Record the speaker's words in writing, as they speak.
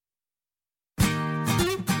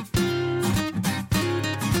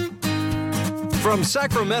From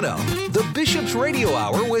Sacramento, the Bishop's Radio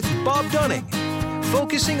Hour with Bob Dunning,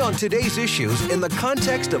 focusing on today's issues in the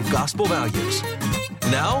context of gospel values.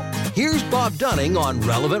 Now, here's Bob Dunning on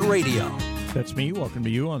Relevant Radio. That's me. Welcome to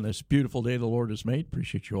you on this beautiful day the Lord has made.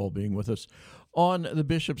 Appreciate you all being with us on the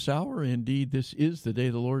Bishop's Hour. Indeed, this is the day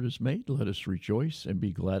the Lord has made. Let us rejoice and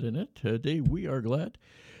be glad in it. Today, we are glad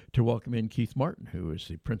to welcome in Keith Martin, who is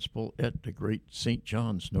the principal at the great St.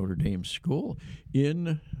 John's Notre Dame School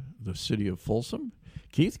in the city of Folsom.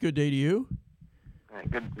 Keith, good day to you.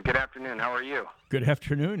 Good afternoon. How are you? Good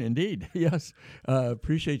afternoon, indeed. Yes.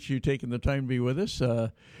 Appreciate you taking the time to be with us.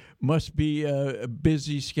 Must be a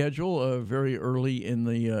busy schedule very early in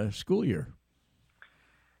the school year.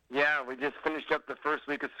 Yeah, we just finished up the first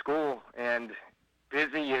week of school, and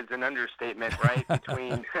busy is an understatement, right?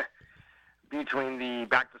 Between the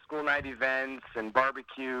back-to-school night events and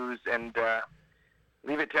barbecues, and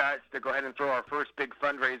leave it to us to go ahead and throw our first big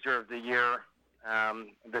fundraiser of the year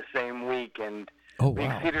the same week. And we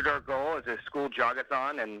exceeded our goal as a school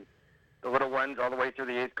jogathon, and the little ones all the way through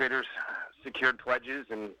the 8th graders secured pledges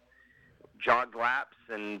and jogged laps,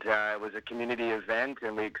 and it was a community event,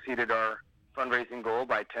 and we exceeded our fundraising goal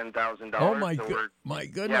by $10,000. Oh, my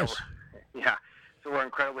goodness. Yeah, so we're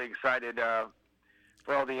incredibly excited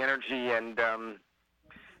for all the energy and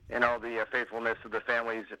all the faithfulness of the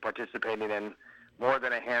families participating in more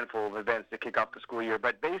than a handful of events to kick off the school year.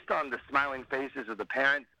 But based on the smiling faces of the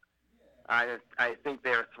parents, I think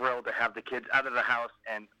they're thrilled to have the kids out of the house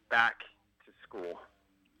and back to school.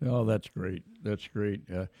 Oh, that's great. That's great.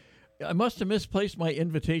 I must have misplaced my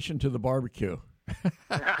invitation to the barbecue.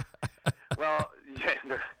 Well,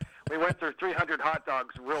 yeah, we went through 300 hot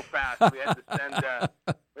dogs real fast. We had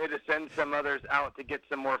to send some others out to get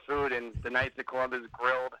some more food, and the Knights of Columbus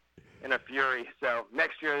grilled in a fury. So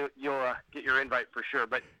next year you'll get your invite for sure,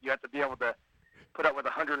 but you have to be able to put up with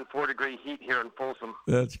 104-degree heat here in Folsom.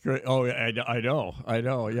 That's great. Oh, I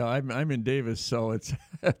know. Yeah, I'm in Davis, so it's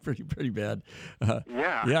pretty bad.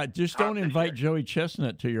 Yeah. Just don't invite Joey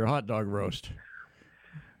Chestnut to your hot dog roast.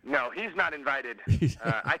 No, he's not invited.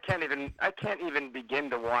 I can't even begin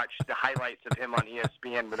to watch the highlights of him on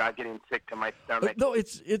ESPN without getting sick to my stomach. No,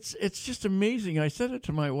 it's just amazing. I said it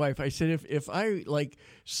to my wife. I said, if I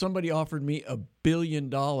somebody offered me $1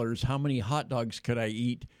 billion, how many hot dogs could I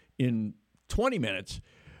eat in 20 minutes?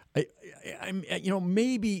 I'm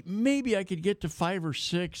maybe I could get to 5 or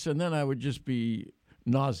 6, and then I would just be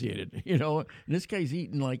nauseated. And this guy's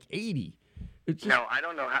eating 80. No, I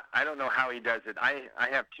don't know how he does it. I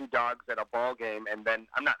have 2 dogs at a ball game, and then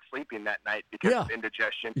I'm not sleeping that night because of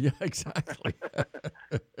indigestion. Yeah, exactly.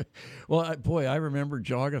 Well, I remember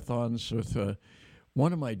jogathons with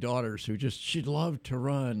one of my daughters who she loved to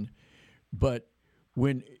run, but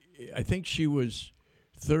when I think she was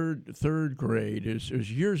third grade, it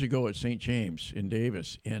was years ago at St. James in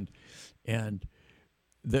Davis, and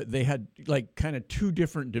they had kind of 2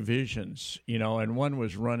 different divisions, and one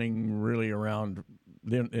was running really around.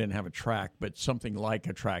 They didn't have a track, but something like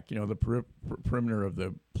a track, the perimeter of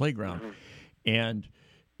the playground, and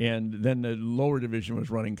then the lower division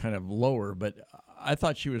was running kind of lower. But I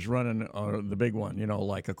thought she was running the big one,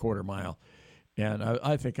 like a quarter mile. And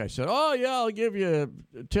I think I said, "Oh yeah, I'll give you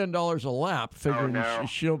 $10 a lap," figuring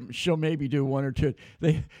she'll maybe do 1 or 2.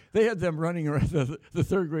 They had them running around the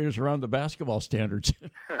third graders around the basketball standards.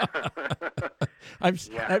 I'm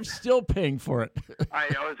still paying for it. I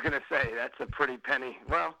was going to say that's a pretty penny.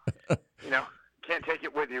 Well, can't take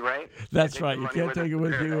it with you, right? That's right. You can't take it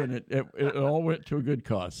with you, and it all went to a good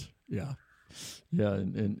cause. Yeah,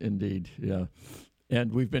 indeed, yeah.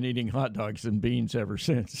 And we've been eating hot dogs and beans ever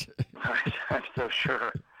since. I'm so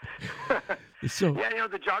sure. The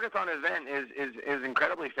jogathon event is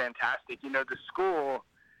incredibly fantastic. The school,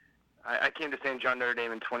 I came to St. John Notre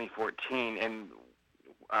Dame in 2014, and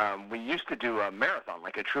we used to do a marathon,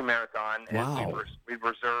 like a true marathon. Wow. And we'd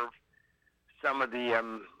reserve some of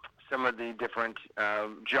the different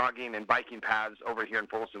jogging and biking paths over here in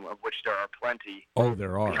Folsom, of which there are plenty. Oh,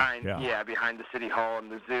 there are. Behind the City Hall and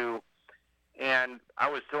the zoo. And I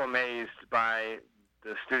was so amazed by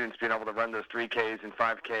the students being able to run those 3Ks and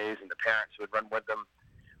 5Ks, and the parents who would run with them.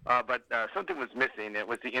 But something was missing. It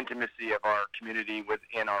was the intimacy of our community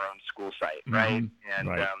within our own school site, right? And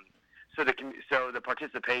right. So the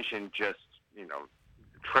participation just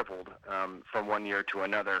tripled from one year to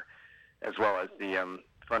another, as well as the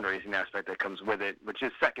fundraising aspect that comes with it, which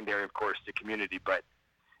is secondary, of course, to community. But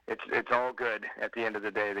it's all good at the end of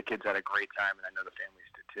the day. The kids had a great time, and I know the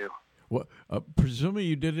families did too. Well, presumably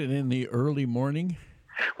you did it in the early morning?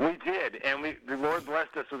 We did, and the Lord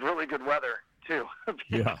blessed us with really good weather too,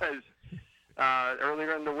 because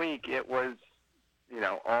earlier in the week it was,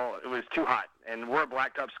 it was too hot, and we're a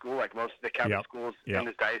blacktop school like most of the Catholic schools in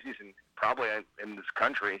this diocese and probably in this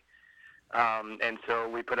country. And so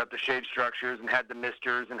we put up the shade structures and had the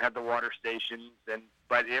misters and had the water stations,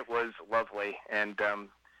 but it was lovely. And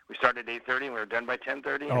we started at 8:30 and we were done by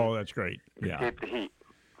 10:30. Oh, that's great. Escaped the heat.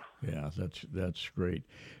 Yeah, that's great.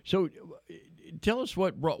 So, tell us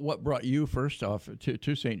what brought you first off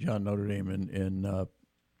to St. John Notre Dame in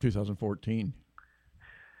 2014.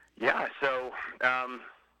 Yeah, so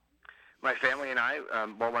my family and I,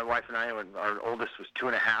 my wife and I, our oldest was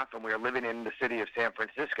 2.5, and we were living in the city of San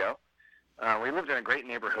Francisco. We lived in a great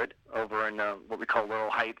neighborhood over in what we call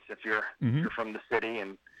Laurel Heights, if you're from the city,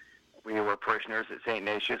 and we were parishioners at St.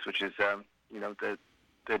 Ignatius, which is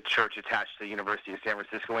the church attached to the University of San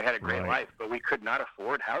Francisco. We had a great life, but we could not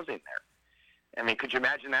afford housing there. I mean, could you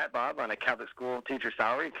imagine that, Bob, on a Catholic school teacher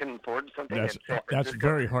salary? You couldn't afford something in San Francisco? That's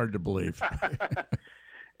very hard to believe.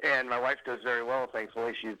 And my wife does very well,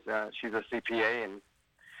 thankfully. She's a CPA,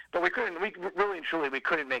 but we couldn't make a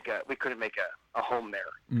home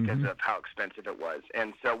there because of how expensive it was.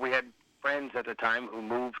 And so we had friends at the time who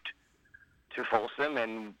moved to Folsom,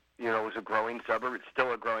 and it was a growing suburb. It's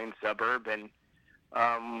still a growing suburb, and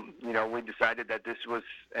we decided that this was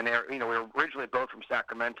an area. We were originally both from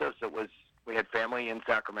Sacramento, so we had family in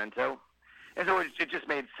Sacramento, and so it just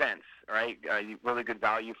made sense, right? Really good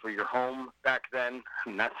value for your home back then.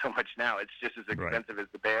 Not so much now. It's just as expensive as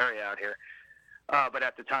the Bay Area out here. But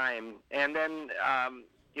at the time, and then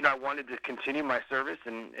I wanted to continue my service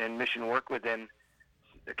and mission work within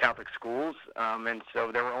the Catholic schools, and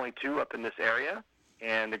so there were only 2 up in this area.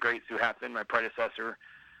 And the great Sue Haffman, my predecessor,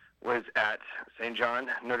 was at St. John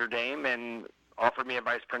Notre Dame and offered me a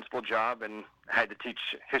vice principal job, and I had to teach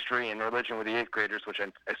history and religion with the 8th graders, which I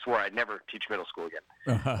swore I'd never teach middle school again.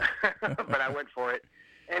 But I went for it.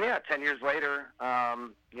 And 10 years later,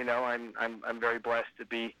 I'm very blessed to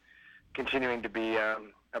be continuing to be a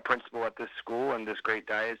principal at this school and this great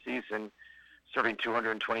diocese, and serving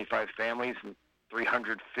 225 families and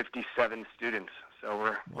 357 students.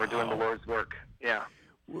 So we're doing the Lord's work. Yeah.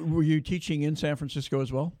 Were you teaching in San Francisco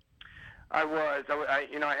as well? I was. I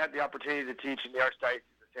had the opportunity to teach in the Archdiocese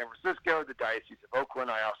of San Francisco, the Diocese of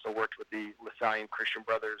Oakland. I also worked with the LaSallian Christian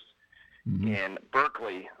Brothers in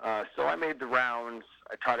Berkeley. So I made the rounds.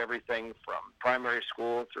 I taught everything from primary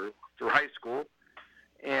school through high school,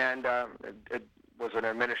 and was an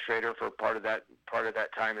administrator for part of that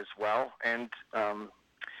time as well. And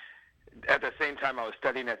at the same time, I was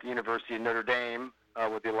studying at the University of Notre Dame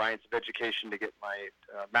with the Alliance of Education to get my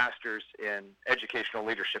master's in educational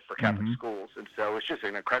leadership for Catholic schools. And so it's just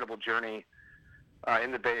an incredible journey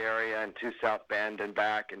in the Bay Area and to South Bend and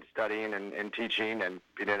back, and studying and teaching and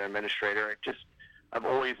being an administrator. I've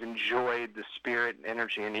always enjoyed the spirit and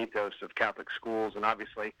energy and ethos of Catholic schools, and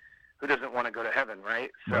obviously, who doesn't want to go to heaven, right?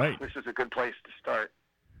 So this is a good place to start.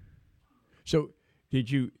 So did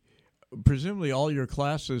you, presumably all your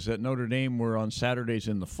classes at Notre Dame were on Saturdays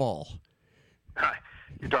in the fall?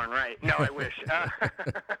 You're darn right. No, I wish.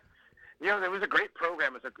 There was a great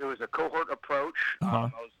program. It was a cohort approach. I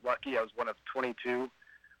was lucky. I was one of 22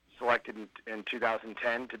 selected in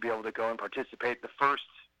 2010 to be able to go and participate. The first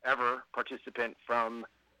ever participant from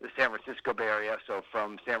the San Francisco Bay Area, so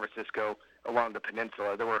from San Francisco along the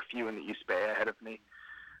peninsula. There were a few in the East Bay ahead of me.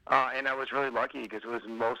 And I was really lucky because it was a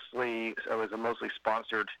mostly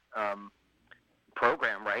sponsored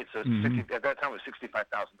program, right? So at that time it was $65,000.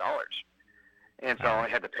 And so I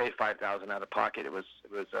had to pay $5,000 out of pocket. It was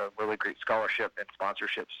a really great scholarship and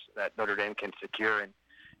sponsorships that Notre Dame can secure. And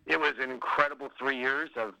it was an incredible 3 years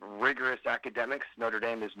of rigorous academics. Notre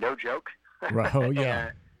Dame is no joke. Right. Oh, yeah.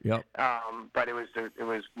 Yep. But it was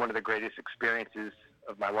one of the greatest experiences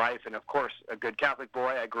of my life. And, of course, a good Catholic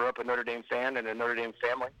boy. I grew up a Notre Dame fan and a Notre Dame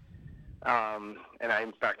family. And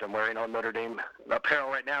I'm wearing all Notre Dame apparel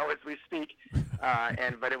right now as we speak.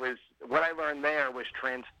 But it was, what I learned there was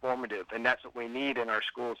transformative, and that's what we need in our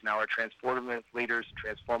schools now, are transformative leaders,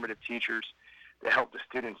 transformative teachers to help the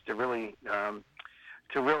students to really to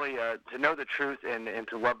know the truth and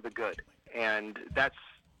to love the good. And that's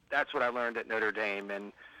what I learned at Notre Dame,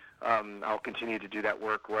 and I'll continue to do that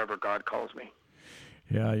work wherever God calls me.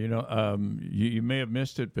 Yeah, you may have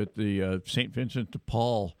missed it, but the St. Vincent de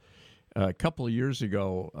Paul, a couple of years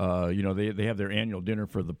ago, they have their annual dinner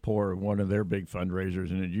for the poor, one of their big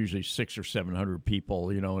fundraisers, and it's usually 600 or 700 people,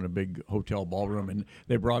 in a big hotel ballroom, and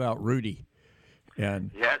they brought out Rudy,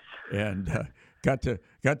 and got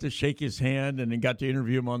to shake his hand, and then got to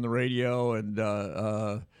interview him on the radio, and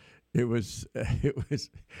it was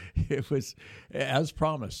as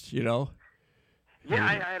promised, Yeah,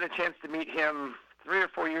 I had a chance to meet him 3 or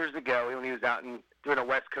 4 years ago when he was out and doing a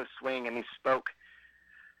West Coast swing, and he spoke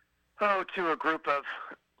To a group of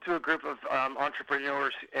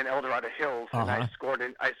entrepreneurs in El Dorado Hills, and I scored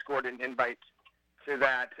an invite to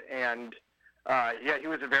that. And he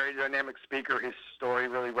was a very dynamic speaker. His story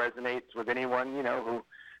really resonates with anyone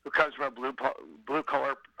who comes from a blue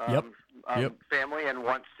collar family and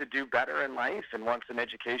wants to do better in life and wants an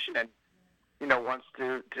education and wants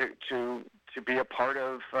to be a part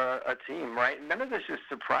of a team, right? And none of this is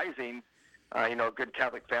surprising. A good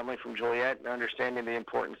Catholic family from Joliet, and understanding the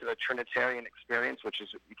importance of a Trinitarian experience, which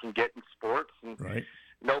is what you can get in sports. And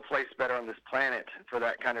no place better on this planet for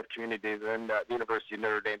that kind of community than the University of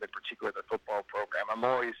Notre Dame, in particular the football program. I'm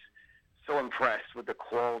always so impressed with the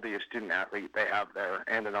quality of student-athlete they have there,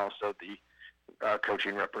 and then also the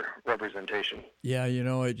coaching representation. Yeah, I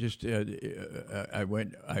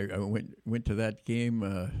went to that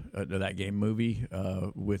game movie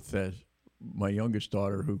with my youngest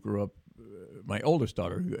daughter, who grew up. My oldest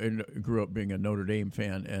daughter who grew up being a Notre Dame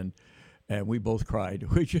fan, and we both cried.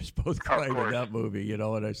 We just both cried in that movie, And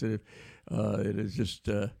I said, it is just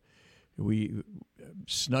we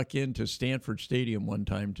snuck into Stanford Stadium one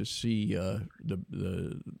time to see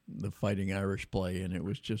the Fighting Irish play, and it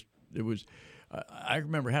was. I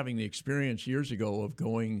remember having the experience years ago of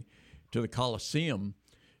going to the Coliseum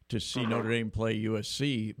to see Notre Dame play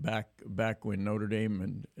USC back when Notre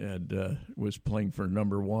Dame and was playing for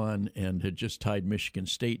number one and had just tied Michigan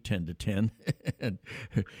State 10-10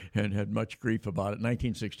 and had much grief about it,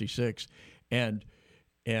 1966, and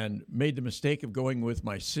made the mistake of going with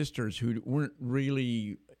my sisters who weren't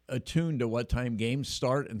really attuned to what time games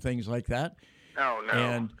start and things like that. Oh no!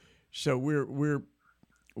 And so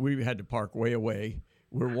we had to park way away.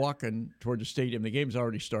 We're walking toward the stadium. The game's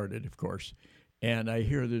already started, of course. And I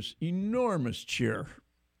hear this enormous cheer,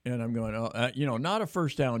 and I'm going, not a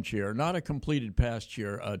first down cheer, not a completed pass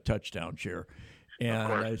cheer, a touchdown cheer.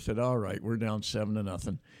 And I said, all right, we're down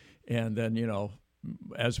 7-0. And then,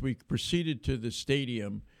 as we proceeded to the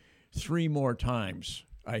stadium 3 more times,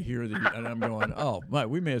 I hear and I'm going, oh, my,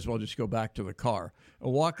 we may as well just go back to the car. I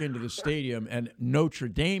walk into the stadium, and Notre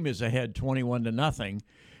Dame is ahead 21-0,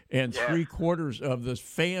 and 3/4 of the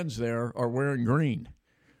fans there are wearing green.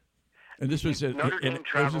 And this was in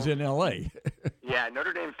L.A. Yeah,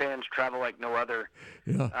 Notre Dame fans travel like no other.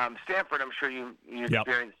 Yeah. Stanford, I'm sure you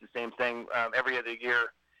experienced the same thing. Every other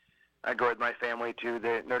year, I go with my family to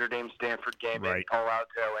the Notre Dame-Stanford game in Palo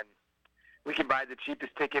Alto, and we can buy the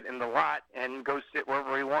cheapest ticket in the lot and go sit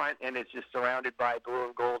wherever we want, and it's just surrounded by blue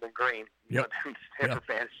and gold and green. Yep. Stanford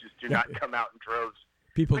fans just do not come out in droves.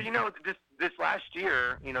 But this last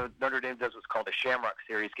year, Notre Dame does what's called a Shamrock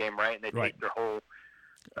Series game, right? And they take their whole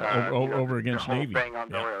over against Navy thing on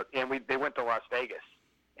the road, and they went to Las Vegas,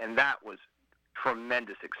 and that was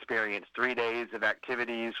tremendous experience. 3 days of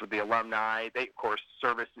activities with the alumni. They, of course,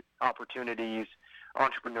 service opportunities,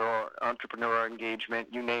 entrepreneur engagement,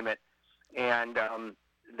 you name it, and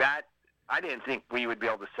that. I didn't think we would be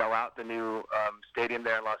able to sell out the new stadium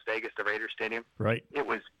there in Las Vegas, the Raiders Stadium. Right. It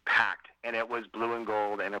was packed, and it was blue and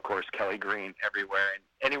gold, and, of course, Kelly Green everywhere. And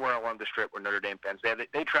anywhere along the Strip were Notre Dame fans.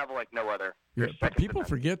 They travel like no other. Yeah, people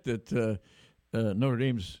forget that Notre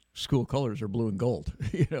Dame's school colors are blue and gold,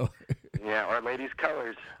 Yeah, Our Lady's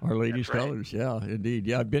colors. Our Lady's colors, yeah, indeed.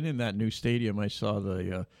 Yeah, I've been in that new stadium. I saw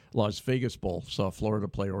the Las Vegas Bowl, saw Florida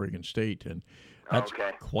play Oregon State, and that's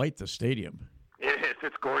quite the stadium. It is.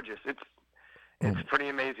 It's gorgeous. It's pretty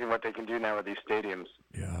amazing what they can do now with these stadiums.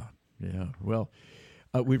 Yeah. Well,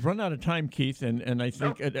 we've run out of time, Keith, and I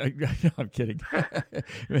think I'm kidding.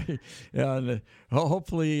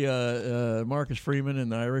 Hopefully, Marcus Freeman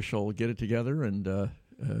and the Irish will get it together and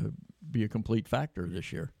be a complete factor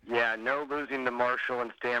this year. Yeah, no losing to Marshall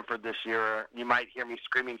and Stanford this year. You might hear me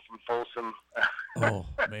screaming from Folsom. Oh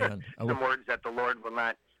man, some words that the Lord will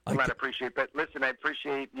not appreciate. But listen, I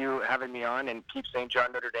appreciate you having me on, and keep St.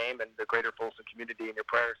 John Notre Dame and the greater Folsom community in your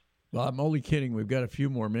prayers. Well, I'm only kidding. We've got a few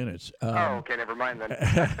more minutes. Okay, never mind then.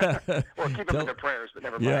 Well, keep them in their prayers, but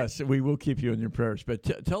never mind. Yes, we will keep you in your prayers. But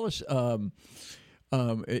tell us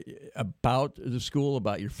about the school,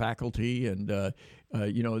 about your faculty, and the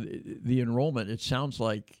enrollment. It sounds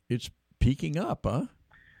like it's peaking up, huh?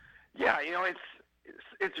 Yeah,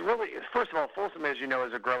 it's really, first of all, Folsom, as you know,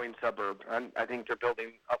 is a growing suburb. I think they're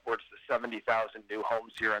building upwards to 70,000 new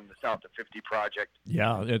homes here in the South of 50 project.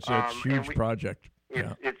 Yeah, it's a huge project.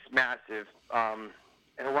 It's massive. And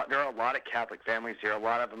there are a lot of Catholic families here. A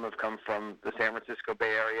lot of them have come from the San Francisco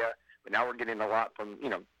Bay Area, but now we're getting a lot from,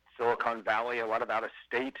 Silicon Valley, a lot of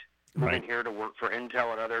out-of-state moving here to work for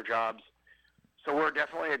Intel and other jobs. So we're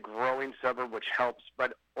definitely a growing suburb, which helps.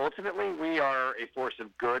 But ultimately, we are a force of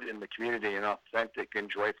good in the community, an authentic and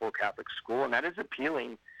joyful Catholic school, and that is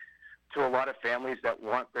appealing to a lot of families that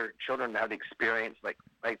want their children to have the experience like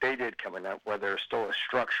they did coming up, where there's still a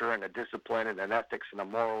structure and a discipline and an ethics and a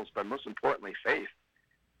morals, but most importantly, faith,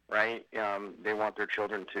 right? They want their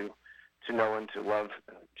children to know and to love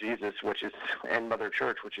Jesus, and Mother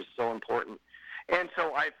Church, which is so important. And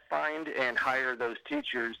so I find and hire those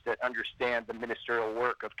teachers that understand the ministerial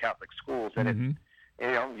work of Catholic schools. And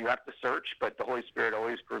you have to search, but the Holy Spirit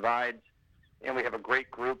always provides. And we have a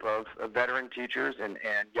great group of veteran teachers and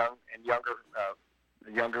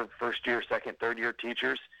younger first year, second, third year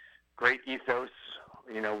teachers. Great ethos.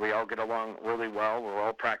 We all get along really well. We're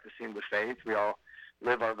all practicing the faith. We all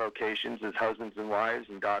live our vocations as husbands and wives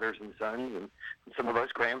and daughters and sons and some of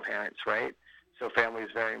us grandparents, right? So family is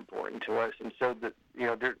very important to us. And so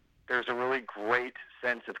there's a really great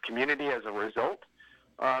sense of community as a result.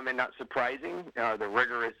 And not surprising, the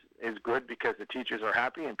rigor is good because the teachers are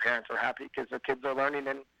happy and parents are happy because their kids are learning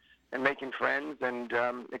and making friends and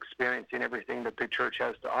experiencing everything that the church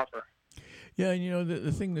has to offer. Yeah, and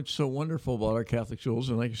the thing that's so wonderful about our Catholic schools,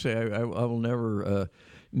 and like you say, I will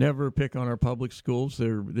never pick on our public schools.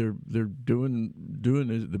 They're doing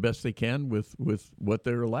the best they can with what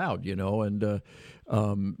they're allowed, and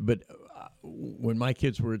but when my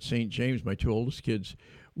kids were at St. James, my two oldest kids,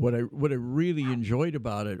 what I really enjoyed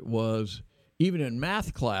about it was even in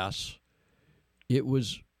math class, it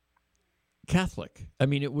was Catholic. I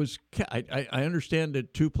mean, it was. I understand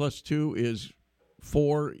that 2 + 2 is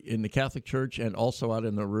 4 in the Catholic Church and also out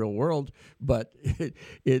in the real world, but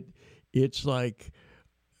it's like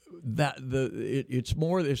that. It's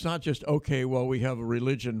more. It's not just okay. Well, we have a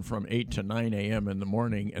religion from 8 to 9 a.m. in the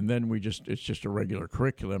morning, and then it's just a regular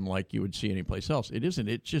curriculum like you would see anyplace else. It isn't.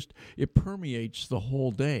 It permeates the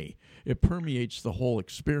whole day. It permeates the whole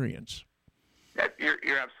experience.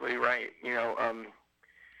 You're absolutely right.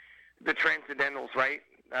 The transcendentals, right,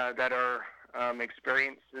 that are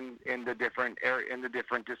experienced in the different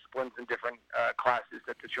disciplines and different classes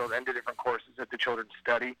that the children and the different courses that the children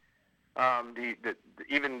study.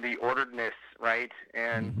 Even the orderedness, right,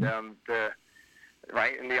 and and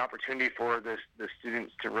the opportunity for the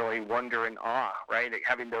students to really wonder in awe, right,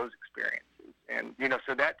 having those experiences, and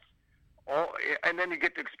so that's all. And then you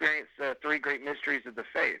get to experience the 3 great mysteries of the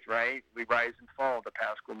faith, right? We rise and fall, the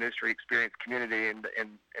Paschal mystery, experience community, and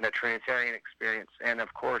a Trinitarian experience, and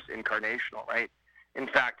of course incarnational, right? In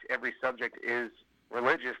fact, every subject is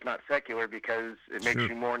religious, not secular, because it makes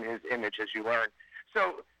you more in His image as you learn.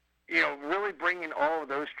 So, really bringing all of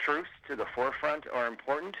those truths to the forefront are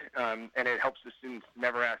important, and it helps the students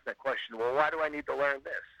never ask that question. Well, why do I need to learn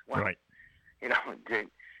this? Well, right. You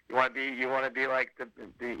want to be like the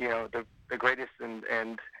greatest and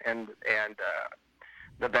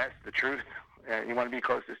the best, the truth. You want to be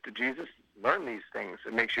closest to Jesus. Learn these things.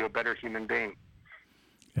 It makes you a better human being.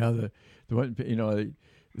 Yeah,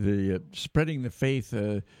 the spreading the faith.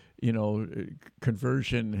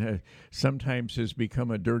 Conversion sometimes has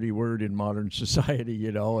become a dirty word in modern society,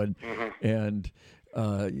 and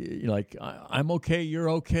like, I'm okay, you're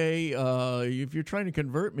okay. If you're trying to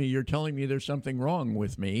convert me, you're telling me there's something wrong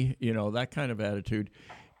with me, that kind of attitude.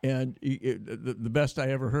 And the best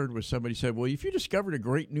I ever heard was somebody said, well, if you discovered a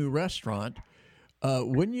great new restaurant,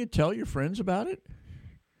 wouldn't you tell your friends about it?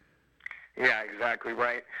 Yeah, exactly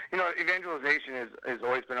right. Evangelization has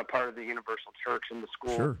always been a part of the universal church, and the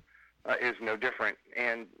school Sure. Is no different.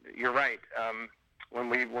 And you're right. When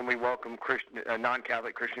we welcome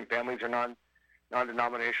non-Catholic Christian families or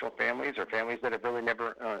non-denominational families or families that have really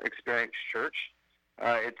never experienced church,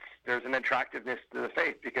 there's an attractiveness to the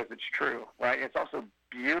faith because it's true, right? It's also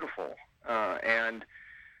beautiful, and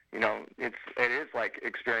it is like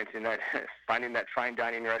experiencing that, finding that fine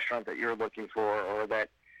dining restaurant that you're looking for, or that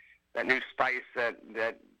new spice that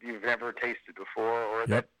you've never tasted before, or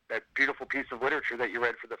Yep. that beautiful piece of literature that you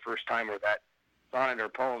read for the first time, or that sonnet or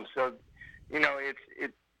poem. So,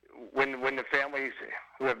 when the families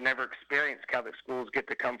who have never experienced Catholic schools get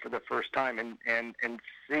to come for the first time and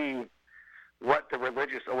see what the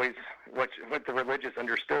religious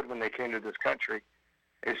understood when they came to this country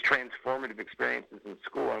is transformative experiences in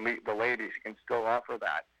school, and the ladies can still offer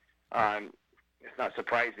that. It's not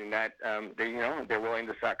surprising that they're willing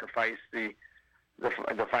to sacrifice the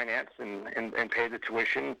finance and pay the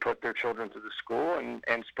tuition, put their children to the school,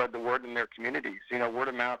 and spread the word in their communities. Word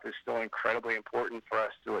of mouth is still incredibly important for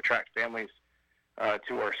us to attract families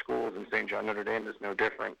to our schools, and St. John Notre Dame is no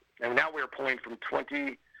different. And now we're pulling from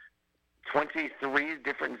 23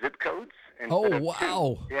 different zip codes. Oh,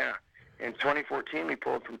 wow. 2. Yeah. In 2014, we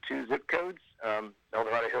pulled from 2 zip codes, El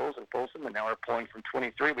Dorado Hills and Folsom, and now we're pulling from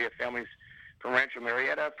 23. We have families from Rancho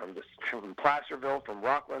Marietta, from Placerville, from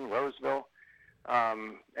Rockland, Roseville,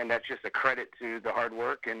 and that's just a credit to the hard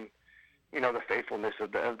work and the faithfulness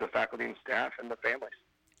of the faculty and staff and the families.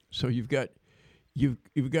 So you've got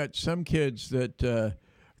some kids that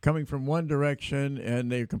coming from one direction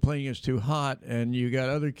and they're complaining it's too hot, and you got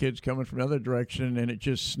other kids coming from another direction and it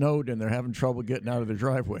just snowed and they're having trouble getting out of their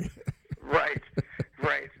driveway. Right.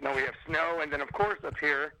 No, we have snow, and then of course up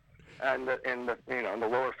here in the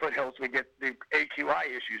lower foothills we get the AQI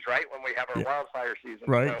issues, right, when we have our wildfire season.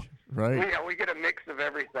 Right. We get a mix of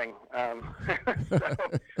everything. So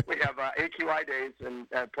we have AQI days and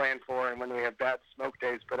planned for, and when we have bad smoke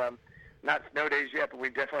days, but not snow days yet. But we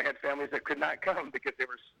definitely had families that could not come because they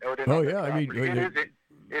were snowed in. Oh yeah, I mean,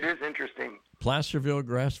 it is interesting. Placerville,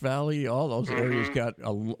 Grass Valley, all those areas got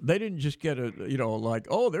they didn't just get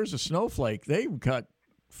there's a snowflake. They got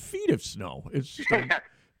feet of snow. It's just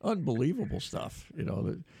unbelievable stuff.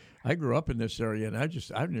 I grew up in this area, and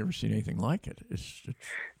I've never seen anything like it. It's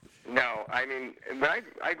No, I mean,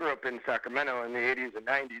 I grew up in Sacramento in the 80s and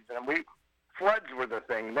 90s, and floods were the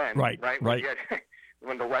thing then. Right.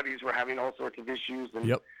 When the levees were having all sorts of issues,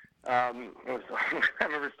 and I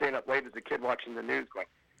remember staying up late as a kid watching the news, going,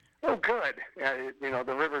 "Oh, good!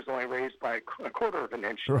 The river's only raised by a quarter of an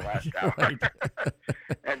inch in the last hour."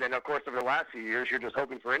 And then, of course, over the last few years, you're just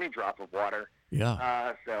hoping for any drop of water.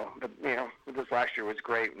 Yeah. This last year was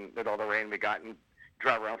great, and with all the rain we got and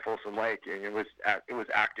drive around Folsom Lake, and it was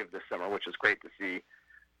active this summer, which is great to see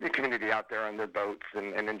the community out there on their boats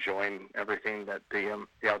and enjoying everything that the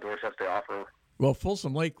outdoors has to offer. Well,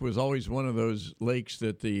 Folsom Lake was always one of those lakes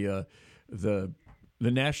that the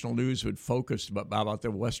national news would focus about the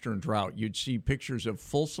western drought. You'd see pictures of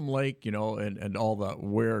Folsom Lake, and all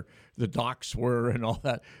where the docks were and all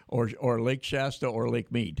that, or Lake Shasta or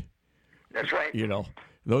Lake Mead. That's right.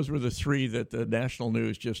 Those were the three that the national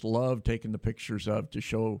news just loved taking the pictures of to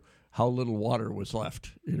show how little water was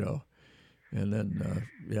left. And then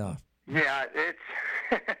Yeah, it's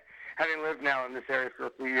having lived now in this area for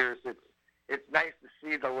a few years. It's nice to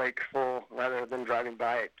see the lake full rather than driving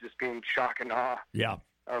by it, just being shock and awe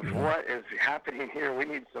of what is happening here. We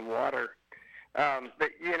need some water.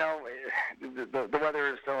 But, the weather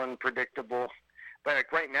is so unpredictable. But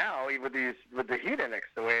right now, with the heat index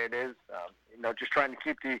the way it is, just trying to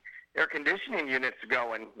keep the air conditioning units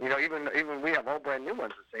going. Even we have all brand new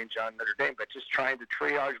ones at St. John, Notre Dame, but just trying to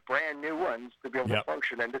triage brand new ones to be able to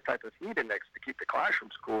function in this type of heat index to keep the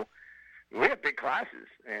classrooms cool. We have big classes,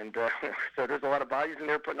 and so there's a lot of bodies in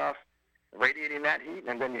there radiating that heat,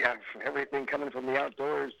 and then you have everything coming from the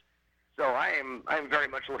outdoors. So I'm very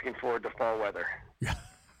much looking forward to fall weather.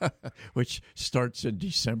 Which starts in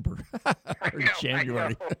December or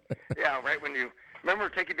January. Yeah, right when we're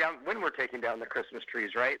taking down the Christmas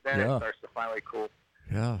trees, right? Then it starts to finally cool.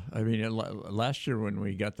 Yeah, I mean, last year when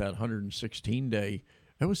we got that 116 day,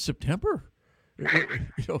 that was September.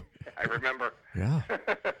 I remember. Yeah.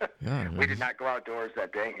 We did not go outdoors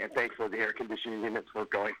that day, and thankfully the air conditioning units were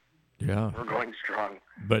going. Yeah, we're going strong.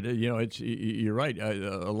 But you're right.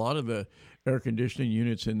 A lot of the air conditioning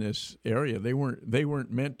units in this area, they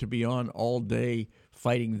weren't meant to be on all day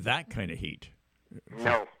fighting that kind of heat.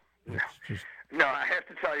 No. No, I have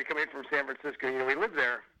to tell you, coming from San Francisco, we lived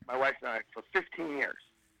there, my wife and I, for 15 years.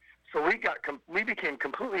 So we became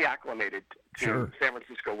completely acclimated to San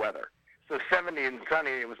Francisco weather. So 70 and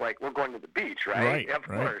sunny, it was like, we're going to the beach, right? Of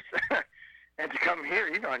course. And to come here,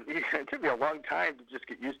 it took me a long time to just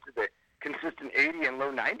get used to the consistent 80 and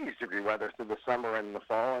low 90s degree weather through the summer and the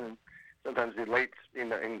fall, and sometimes in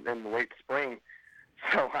the late spring.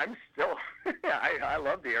 So I'm still, I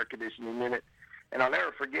love the air conditioning unit, and I'll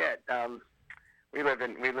never forget. We live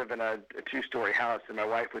in a 2-story house, and my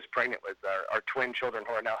wife was pregnant with our twin children,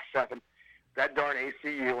 who are now 7. That darn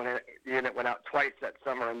AC unit went out twice that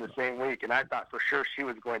summer in the same week, and I thought for sure she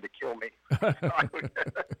was going to kill me.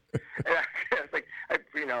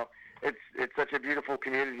 It's such a beautiful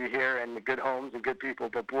community here, and good homes and good people.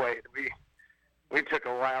 But boy, we took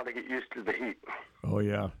a while to get used to the heat. Oh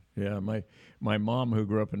yeah. My mom, who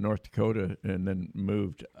grew up in North Dakota and then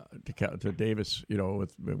moved to Davis,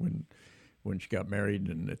 when she got married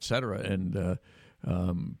and et cetera, and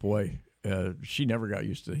she never got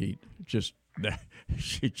used to the heat.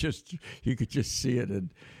 You could just see it,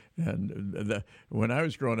 and when I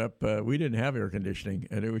was growing up, we didn't have air conditioning,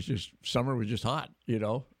 and it was just summer was just hot,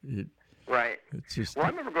 Right. It's just. Well, I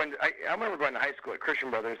remember going to high school at Christian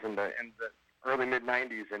Brothers in the early mid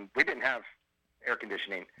 '90s, and we didn't have air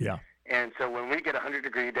conditioning. Yeah. And so when we get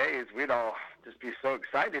 100-degree days, we'd all just be so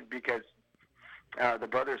excited because the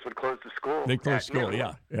brothers would close the school. They closed school,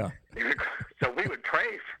 yeah. So we would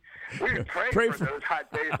pray. We would pray for those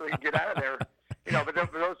hot days so we could get out of there. But those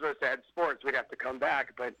of us that had sports, we'd have to come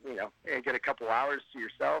back. But, get a couple hours to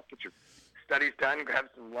yourself, put your study's done, grab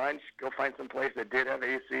some lunch, go find some place that did have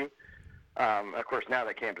AC. Of course, now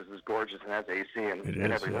the campus is gorgeous and has AC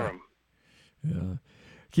in every room. Yeah.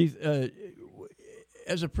 Keith,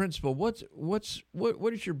 as a principal, what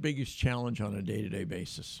is your biggest challenge on a day-to-day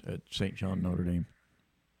basis at St. John Notre Dame?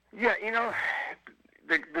 Yeah,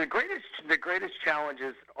 the greatest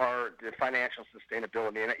challenges are the financial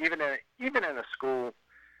sustainability, and even in a school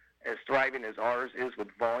as thriving as ours is with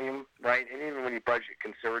volume, right? And even when you budget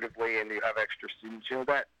conservatively and you have extra students,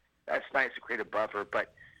 that's nice to create a buffer.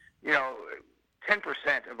 But 10%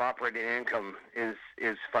 of operating income is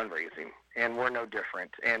fundraising, and we're no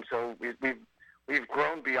different. And so we've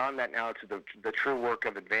grown beyond that now to the true work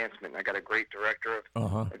of advancement. I got a great director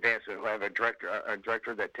of advancement. I have a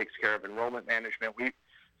director that takes care of enrollment management.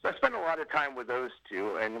 So I spend a lot of time with those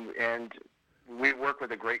two, and we work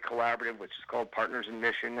with a great collaborative, which is called Partners in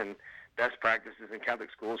Mission and Best Practices in Catholic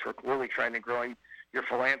Schools. We're really trying to grow your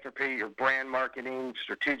philanthropy, your brand marketing,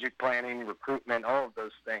 strategic planning, recruitment, all of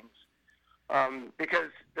those things.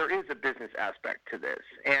 Because there is a business aspect to this,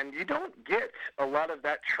 and you don't get a lot of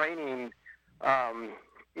that training, in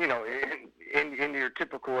your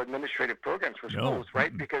typical administrative programs for schools,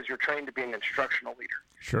 right? Because you're trained to be an instructional leader.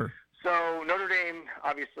 Sure. So Notre Dame,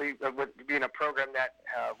 obviously, being a program that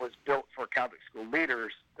was built for Catholic school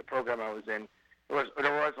leaders, the program I was in, there was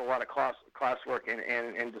a lot of classwork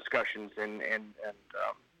and discussions and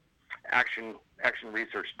action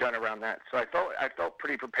research done around that. So I felt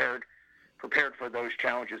pretty prepared for those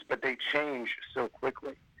challenges, but they change so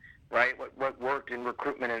quickly, right? What worked in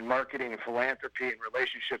recruitment and marketing and philanthropy and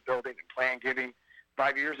relationship building and plan giving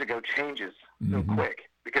 5 years ago changes so quick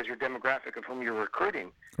because your demographic of whom you're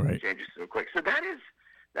recruiting changes so quick. So that is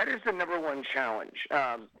the number one challenge.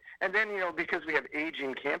 And then, because we have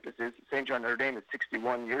aging campuses, St. John Notre Dame is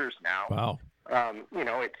 61 years now. Wow. And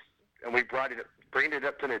we bring it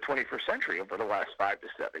up to the 21st century over the last 5 to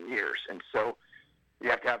 7 years. And so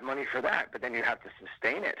you have to have money for that, but then you have to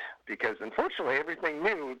sustain it because, unfortunately, everything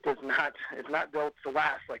new is not built to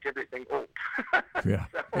last like everything old. Yeah.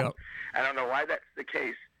 So I don't know why that's the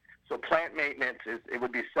case. So plant maintenance it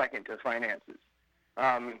would be second to finances.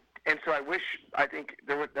 And so I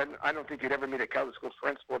don't think you'd ever meet a Catholic school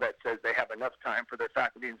principal that says they have enough time for their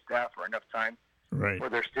faculty and staff or enough time for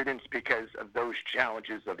their students because of those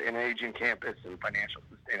challenges of an aging campus and financial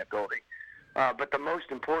sustainability. But the most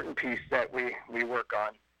important piece that we work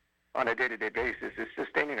on a day-to-day basis is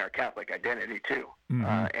sustaining our Catholic identity too.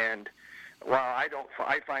 And while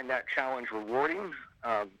I find that challenge rewarding,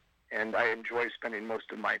 and I enjoy spending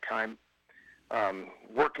most of my time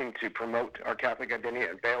working to promote our Catholic identity,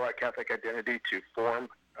 unveil our Catholic identity, to form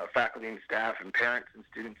faculty and staff and parents and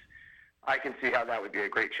students, I can see how that would be a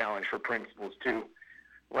great challenge for principals too,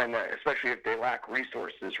 when especially if they lack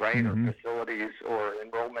resources, right, or facilities or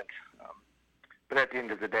enrollment. But at the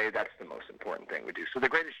end of the day, that's the most important thing we do. So the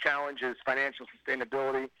greatest challenge is financial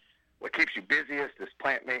sustainability. What keeps you busiest is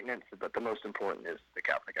plant maintenance, but the most important is the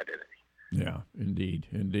Catholic identity. Yeah, indeed.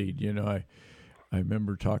 I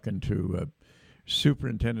remember talking to a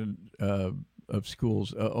superintendent of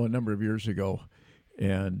schools a number of years ago,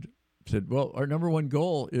 and said, "Well, our number one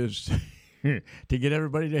goal is to get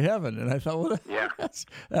everybody to heaven." And I thought, "Well,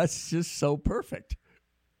 that's just so perfect."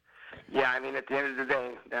 Yeah, I mean, at the end of the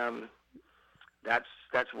day, that's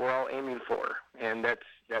what we're all aiming for, and that's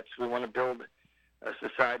we want to build a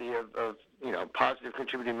society of positive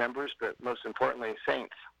contributing members, but most importantly,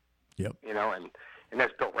 saints. Yep. And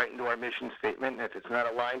that's built right into our mission statement. And if it's not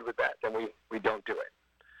aligned with that, then we don't do it.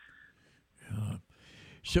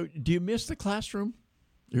 So do you miss the classroom?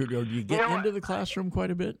 Or do you get into the classroom quite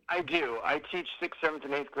a bit? I do. I teach 6th, 7th,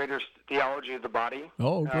 and 8th graders theology of the body.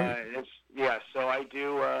 Oh, great. So I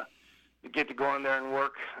do get to go in there and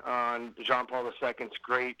work on John Paul II's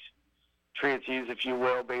great treatises, if you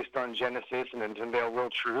will, based on Genesis, and then to unveil real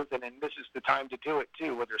truth. And then this is the time to do it,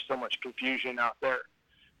 too, where there's so much confusion out there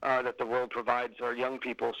that the world provides our young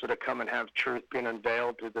people so to come and have truth being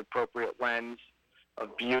unveiled through the appropriate lens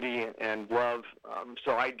of beauty and love.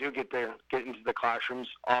 So I do get into the classrooms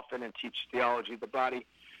often and teach theology of the body.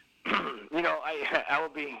 I will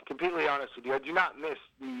be completely honest with you. I do not miss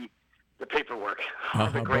the paperwork,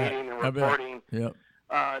 the grading and reporting. Yep.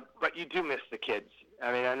 But you do miss the kids.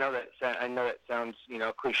 I mean, I know that sounds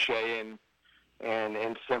cliche and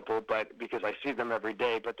simple, but because I see them every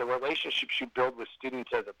day. But the relationships you build with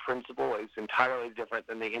students as a principal is entirely different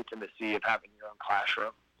than the intimacy of having your own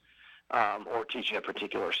classroom or teaching a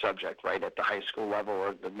particular subject, right, at the high school level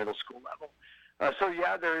or the middle school level.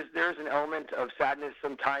 There's an element of sadness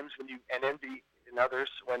sometimes and envy in others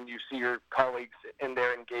when you see your colleagues in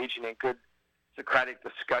there engaging in good, Socratic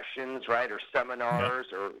discussions, right, or seminars,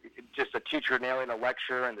 or just a teacher nailing a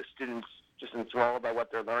lecture and the students just enthralled by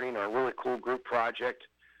what they're learning, or a really cool group project.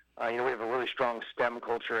 We have a really strong STEM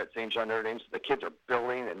culture at St. John Notre Dame, so the kids are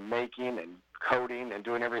building and making and coding and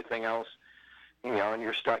doing everything else, and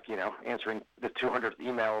you're stuck, answering the 200th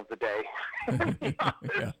email of the day.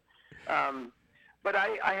 But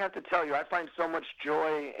I have to tell you, I find so much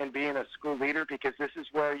joy in being a school leader, because this is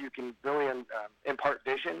where you can really impart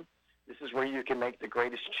vision. This is where you can make the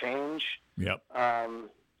greatest change. Yep. And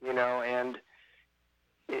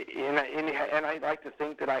I like to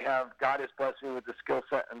think that God has blessed me with the skill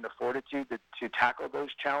set and the fortitude to tackle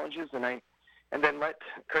those challenges, and then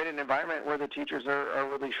create an environment where the teachers are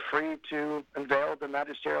really free to unveil the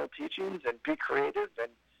magisterial teachings and be creative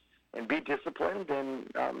and be disciplined.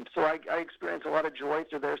 And so I experience a lot of joy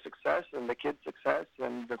through their success and the kids' success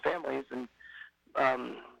and the families. And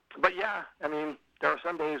but yeah, there are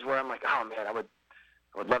some days where I'm like, oh man, I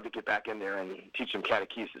would love to get back in there and teach them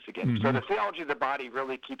catechesis again. Mm-hmm. So the theology of the body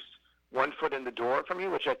really keeps one foot in the door for me,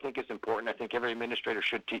 which I think is important. I think every administrator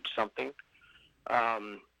should teach something.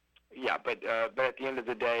 But at the end of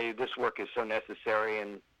the day, this work is so necessary,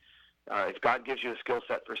 and if God gives you a skill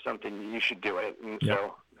set for something, you should do it. And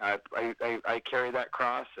so I carry that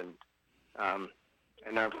cross, and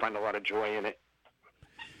I find a lot of joy in it.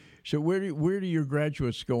 So where do your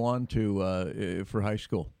graduates go on to for high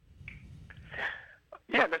school?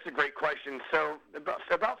 Yeah, that's a great question. So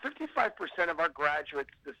about 55% of our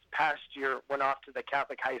graduates this past year went off to the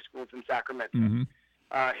Catholic high schools in Sacramento. Mm-hmm.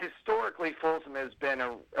 Historically, Folsom has been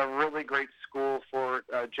a really great school for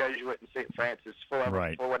Jesuit and St. Francis for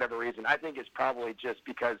whatever reason. I think it's probably just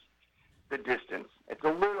because the distance. It's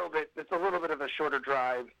a little bit of a shorter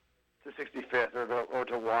drive to 65th or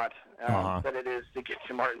to Watt than it is to get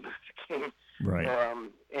to Martin Luther King. Right.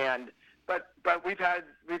 But we've had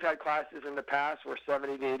classes in the past where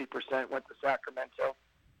 70 to 80% went to Sacramento.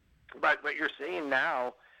 But what you're seeing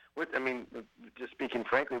now, just speaking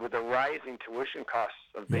frankly, with the rising tuition costs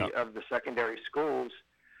of the secondary schools,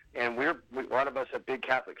 and a lot of us have big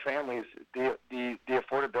Catholic families, the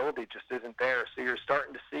affordability just isn't there. So you're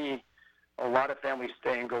starting to see a lot of families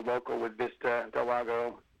stay and go local with Vista, Del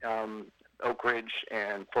Lago, Oak Ridge,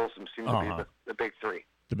 and Folsom seem to be the big three.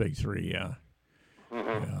 The big three, yeah.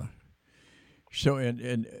 Mm-hmm. Yeah. So,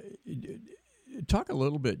 and talk a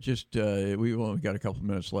little bit, just we've only got a couple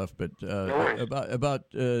minutes left, but about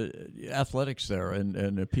athletics there and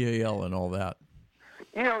the PAL and all that.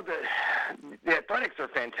 The athletics are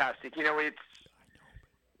fantastic.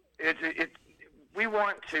 We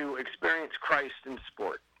want to experience Christ in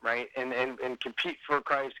sport, right? And compete for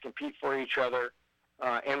Christ, compete for each other,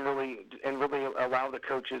 and really allow the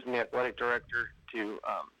coaches and the athletic director to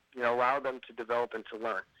allow them to develop and to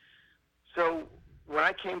learn. So when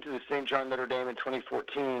I came to the St. John Notre Dame in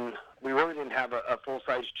 2014, we really didn't have a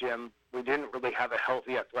full-size gym. We didn't really have a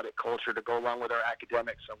healthy athletic culture to go along with our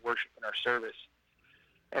academics, our worship, and our service.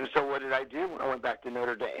 And so what did I do? I went back to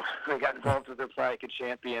Notre Dame. I got involved with their Play Like a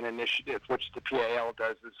Champion initiative, which the PAL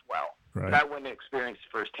does as well. Right. But I went and experienced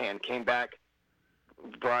firsthand. Came back,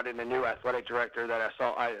 brought in a new athletic director that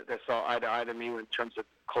saw eye to eye to me in terms of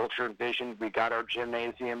culture and vision. We got our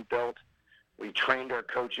gymnasium built. We trained our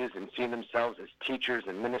coaches and seen themselves as teachers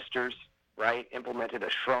and ministers, right? Implemented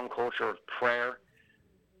a strong culture of prayer,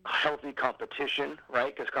 healthy competition,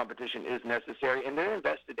 right? Because competition is necessary. And then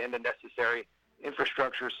invested in the necessary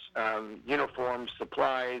infrastructure, uniforms,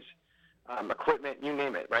 supplies, equipment, you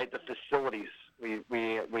name it, right? The facilities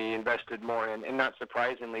we invested more in. And not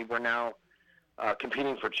surprisingly, we're now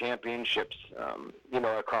competing for championships,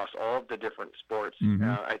 across all of the different sports. Mm-hmm.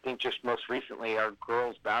 I think just most recently, our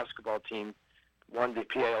girls basketball team won the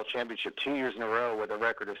PAL championship 2 years in a row with a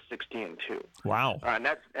record of 60-2. Wow! And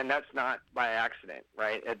that's not by accident,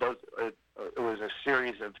 right? It was a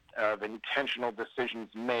series of intentional decisions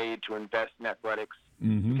made to invest in athletics,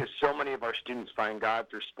 mm-hmm. because so many of our students find God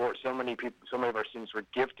through sport. So many of our students were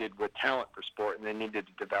gifted with talent for sport, and they needed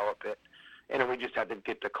to develop it. And we just had to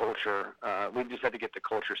get the culture.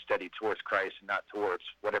 Steady towards Christ, and not towards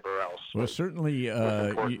whatever else. Well, certainly,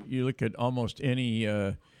 you look at almost any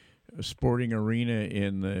sporting arena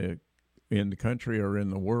in the country or in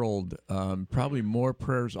the world. Probably more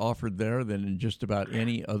prayers offered there than in just about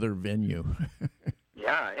any other venue.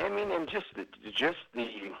 Yeah, and just the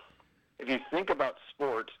if you think about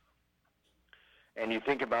sport, and you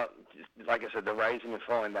think about, like I said, the rising and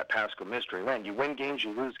falling, that Paschal mystery land. You win games,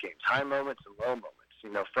 you lose games. High moments and low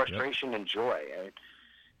moments. Frustration and joy.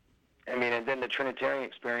 And then the Trinitarian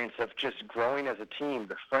experience of just growing as a team,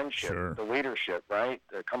 the friendship, sure. the leadership, right?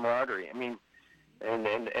 The camaraderie. And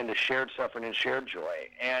the shared suffering and shared joy.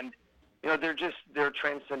 And they're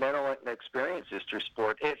transcendental experiences through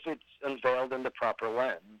sport if it's unveiled in the proper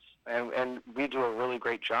lens. And we do a really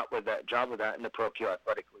great job with that in the Parochial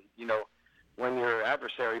Athletic League. When your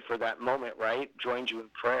adversary for that moment, right, joins you in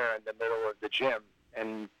prayer in the middle of the gym,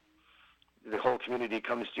 and the whole community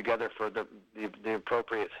comes together for the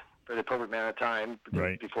appropriate amount of time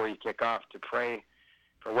before you kick off to pray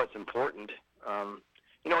for what's important,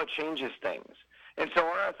 it changes things. And so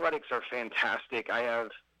our athletics are fantastic. I have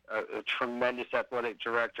a tremendous athletic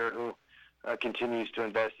director who continues to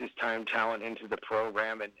invest his time, talent into the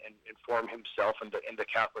program and inform himself in the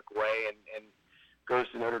Catholic way, and goes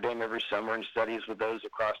to Notre Dame every summer and studies with those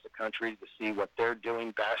across the country to see what they're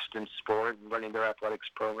doing best in sport and running their athletics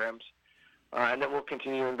programs. And then we'll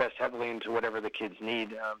continue to invest heavily into whatever the kids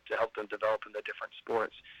need to help them develop in the different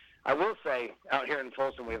sports. I will say, out here in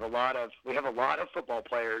Folsom, we have a lot of football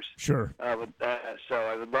players. Sure. So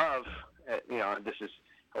I would love, I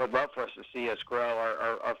would love for us to see us grow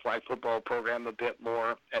our flag football program a bit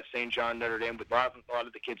more at St. John Notre Dame. We'd love a lot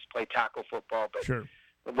of the kids play tackle football, but sure.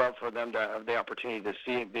 We'd love for them to have the opportunity to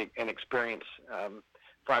see and experience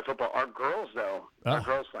flag football. Our girls, though, our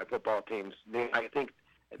girls flag football teams, I think.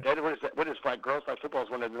 What is flag? Girls flag football is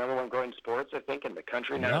one of the number one growing sports, I think, in the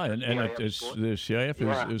country now. Yeah, and the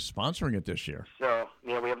CIF is sponsoring it this year. So,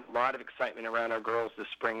 we have a lot of excitement around our girls this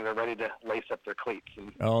spring. They're ready to lace up their cleats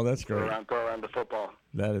and that's great. Go around the football.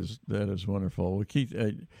 That is wonderful. Well, Keith,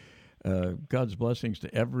 God's blessings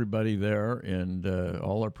to everybody there, and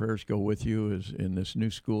all our prayers go with you in this new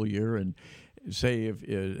school year. And say, if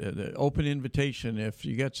open invitation, if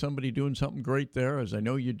you got somebody doing something great there, as I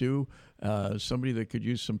know you do, somebody that could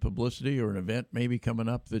use some publicity or an event maybe coming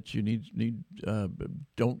up that you need,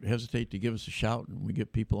 don't hesitate to give us a shout, and we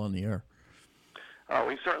get people on the air. Oh,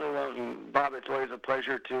 we certainly won't. And Bob, it's always a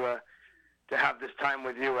pleasure to have this time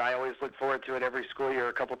with you. I always look forward to it every school year,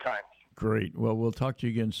 a couple times. Great. Well, we'll talk to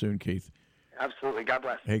you again soon, Keith. Absolutely. God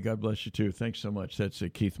bless. Hey, God bless you too. Thanks so much. That's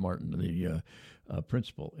Keith Martin, the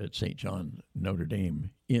principal at St. John Notre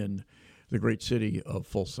Dame in the great city of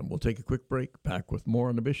Folsom. We'll take a quick break. Back with more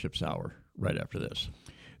on the Bishop's Hour right after this.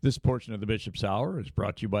 This portion of the Bishop's Hour is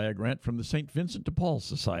brought to you by a grant from the St. Vincent de Paul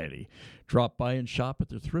Society. Drop by and shop at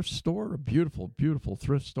their thrift store, a beautiful, beautiful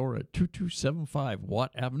thrift store at 2275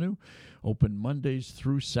 Watt Avenue. Open Mondays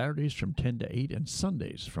through Saturdays from 10 to 8 and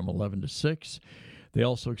Sundays from 11 to 6. They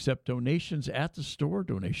also accept donations at the store,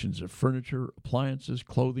 donations of furniture, appliances,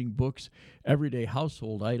 clothing, books, everyday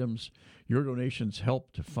household items. Your donations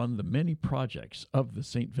help to fund the many projects of the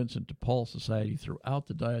St. Vincent de Paul Society throughout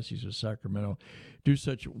the Diocese of Sacramento. Do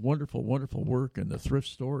such wonderful, wonderful work, and the thrift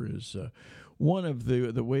store is one of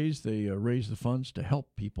the ways they raise the funds to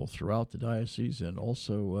help people throughout the diocese, and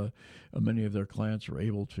also many of their clients are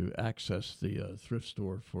able to access the thrift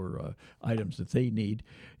store for items that they need.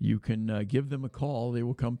 You can give them a call. They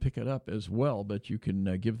will come pick it up as well, but you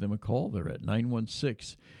can give them a call. They're at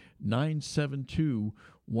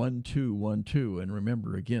 916-972-1212. And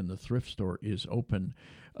remember, again, the thrift store is open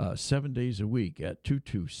 7 days a week at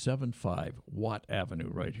 2275 Watt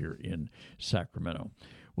Avenue right here in Sacramento.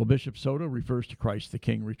 Well, Bishop Soto refers to Christ the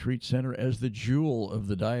King Retreat Center as the jewel of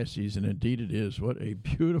the diocese, and indeed it is. What a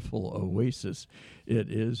beautiful oasis it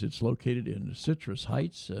is. It's located in Citrus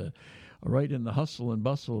Heights, right in the hustle and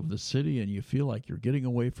bustle of the city, and you feel like you're getting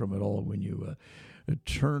away from it all when you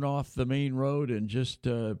turn off the main road and just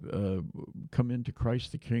come into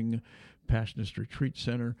Christ the King Passionist Retreat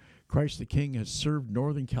Center. Christ the King has served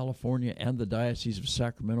Northern California and the Diocese of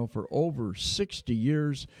Sacramento for over 60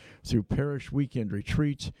 years through parish weekend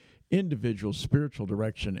retreats, individual spiritual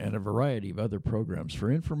direction, and a variety of other programs. For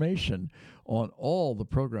information on all the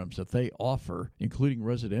programs that they offer, including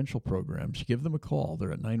residential programs, give them a call.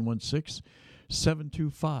 They're at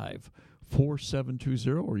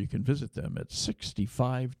 916-725-4720, or you can visit them at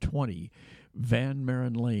 6520 Van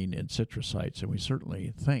Maren Lane in Citrus Heights. And we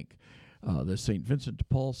certainly thank the St. Vincent de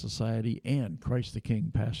Paul Society and Christ the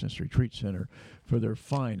King Passionist Retreat Center for their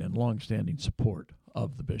fine and long-standing support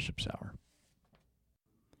of the Bishop's Hour.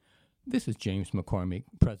 This is James McCormick,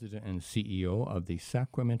 President and CEO of the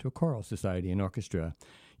Sacramento Choral Society and Orchestra.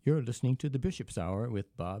 You're listening to the Bishop's Hour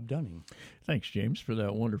with Bob Dunning. Thanks, James, for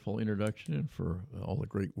that wonderful introduction and for all the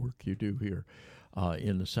great work you do here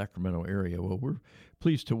in the Sacramento area. Well, we're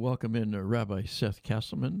pleased to welcome in Rabbi Seth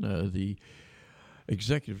Castleman, the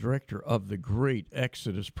Executive Director of the Great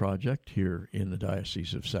Exodus Project here in the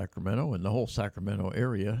Diocese of Sacramento and the whole Sacramento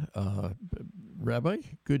area. Rabbi,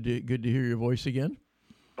 good to hear your voice again.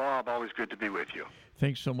 Bob, always good to be with you.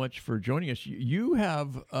 Thanks so much for joining us. You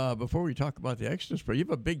have, before we talk about the Exodus Project, you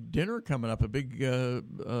have a big dinner coming up, a big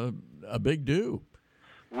do.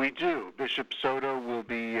 We do. Bishop Soto will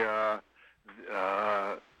be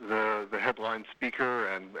the headline speaker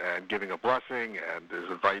and giving a blessing, and is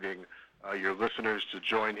inviting your listeners to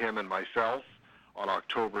join him and myself on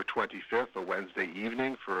October 25th, a Wednesday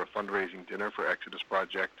evening, for a fundraising dinner for Exodus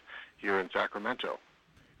Project here in Sacramento.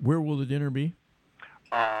 Where will the dinner be?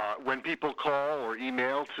 When people call or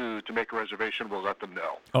email to make a reservation, we'll let them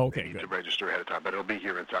know. Okay, they need good. to register ahead of time, but it'll be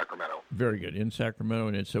here in Sacramento. Very good. In Sacramento,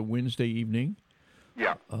 and it's a Wednesday evening?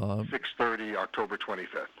 Yeah, 6:30, October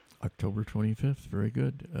 25th. October 25th. Very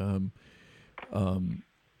good. And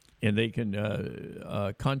they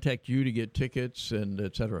can contact you to get tickets and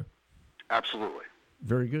et cetera. Absolutely.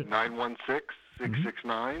 Very good.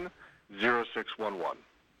 916-669-0611.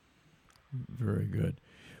 Very good.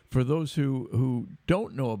 For those who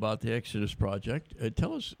don't know about the Exodus Project,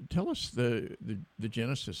 tell us the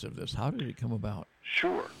genesis of this. How did it come about?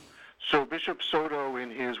 Sure. So Bishop Soto, in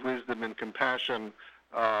his wisdom and compassion,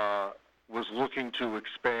 was looking to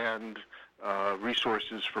expand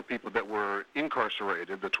resources for people that were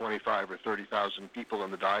incarcerated, the 25 or 30,000 people in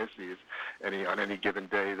the diocese on any given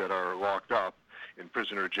day that are locked up in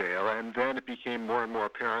prisoner jail. And then it became more and more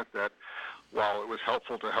apparent that while it was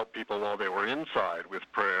helpful to help people while they were inside with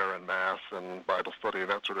prayer and Mass and Bible study and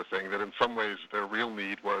that sort of thing, that in some ways their real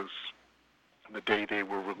need was the day they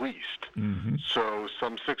were released. Mm-hmm. So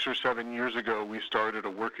some 6 or 7 years ago, we started a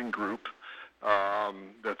working group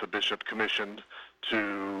that the bishop commissioned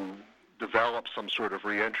to develop some sort of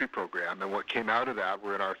reentry program. And what came out of that,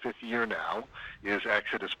 we're in our 5th year now, is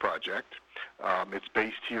Exodus Project. It's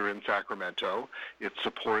based here in Sacramento. It's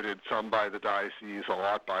supported some by the diocese, a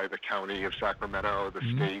lot by the county of Sacramento, the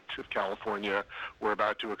state of California. We're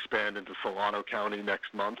about to expand into Solano County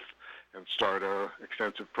next month and start an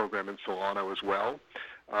extensive program in Solano as well.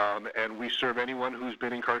 And we serve anyone who's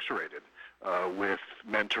been incarcerated with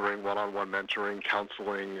mentoring, one-on-one mentoring,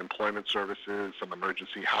 counseling, employment services, some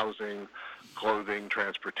emergency housing, clothing,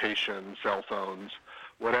 transportation, cell phones,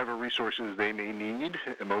 whatever resources they may need,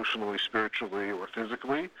 emotionally, spiritually, or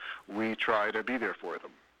physically, we try to be there for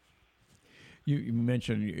them. You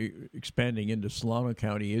mentioned expanding into Solano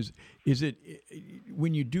County. Is it,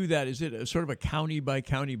 when you do that, is it a sort of a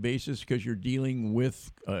county-by-county basis because you're dealing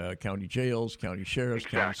with county jails, county sheriffs,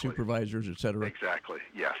 county supervisors, et cetera? Exactly,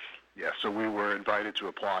 yes. So we were invited to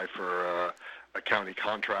apply for a county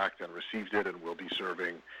contract and received it, and we'll be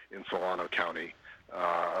serving in Solano County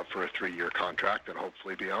for a 3-year contract and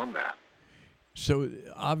hopefully beyond that. So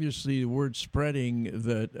obviously the word's spreading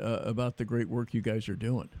that about the great work you guys are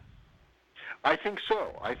doing. I think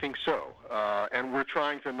so. And we're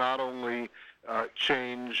trying to not only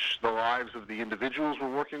change the lives of the individuals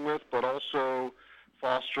we're working with, but also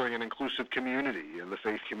fostering an inclusive community in the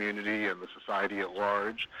faith community and the society at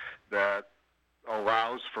large that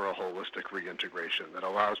allows for a holistic reintegration, that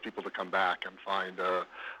allows people to come back and find a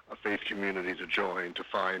faith community to join, to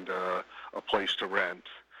find a place to rent,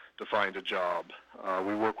 to find a job.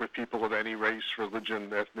 We work with people of any race,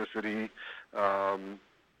 religion, ethnicity.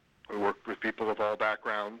 We work with people of all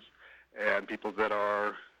backgrounds and people that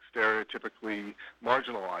are stereotypically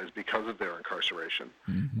marginalized because of their incarceration,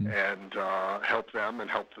 and help them and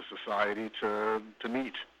help the society to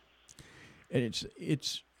meet. And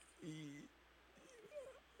it's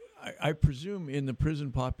I presume in the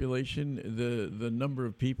prison population, the number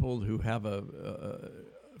of people who have a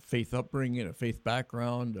faith upbringing, a faith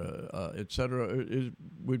background, et cetera,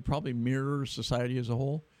 would probably mirror society as a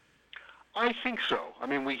whole? I think so. I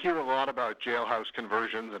mean, we hear a lot about jailhouse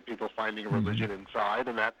conversions and people finding a religion inside,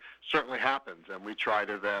 and that certainly happens, and we try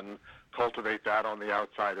to then cultivate that on the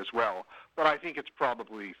outside as well. But I think it's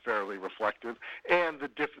probably fairly reflective, and the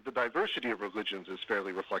diversity of religions is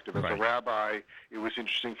fairly reflective. As a rabbi, it was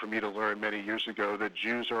interesting for me to learn many years ago that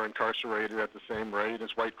Jews are incarcerated at the same rate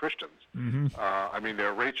as white Christians. I mean, there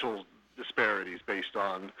are racial disparities based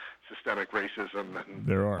on systemic racism and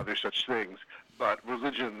other such things. But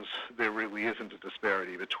religions, there really isn't a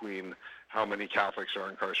disparity between how many Catholics are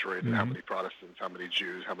incarcerated, how many Protestants, how many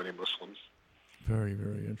Jews, how many Muslims. Very,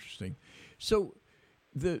 very interesting. So,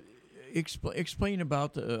 explain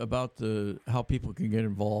about how people can get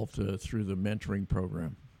involved through the mentoring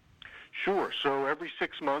program. Sure. So every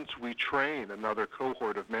 6 months we train another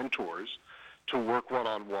cohort of mentors to work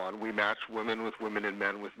one-on-one. We match women with women and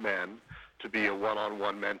men with men to be a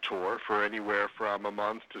one-on-one mentor for anywhere from a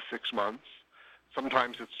month to 6 months.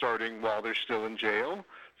 Sometimes it's starting while they're still in jail.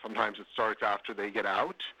 Sometimes it starts after they get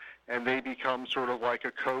out. And they become sort of like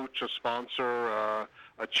a coach, a sponsor, a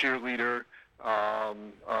cheerleader,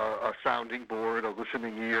 a sounding board, a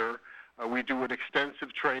listening ear. We do an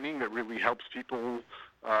extensive training that really helps people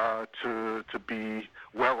to be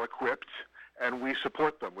well-equipped and we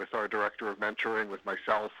support them with our director of mentoring, with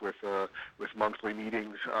myself, with monthly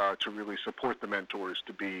meetings to really support the mentors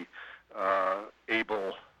to be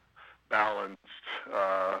able, balanced,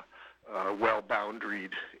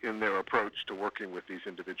 well-boundaried in their approach to working with these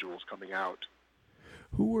individuals coming out.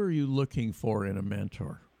 Who are you looking for in a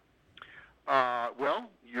mentor? Well,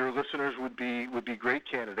 your listeners would be great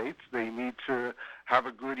candidates. They need to have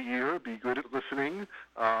a good ear, be good at listening.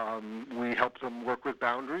 We help them work with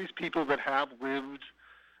boundaries. People that have lived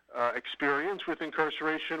experience with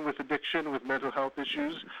incarceration, with addiction, with mental health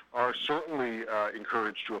issues are certainly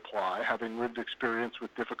encouraged to apply. Having lived experience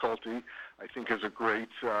with difficulty, I think, is a great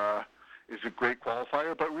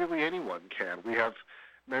qualifier. But really, anyone can. We have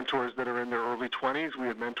mentors that are in their early 20s. We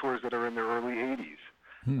have mentors that are in their early 80s.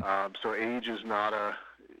 So age is not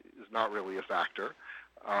really a factor,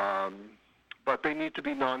 but they need to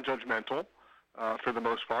be non-judgmental for the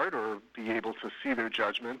most part, or be able to see their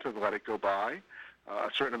judgment and let it go by.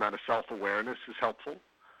 A certain amount of self-awareness is helpful,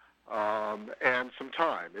 and some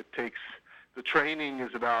time. The training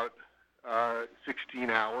is about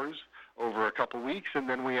 16 hours over a couple weeks, and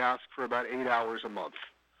then we ask for about 8 hours a month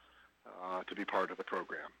to be part of the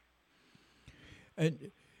program.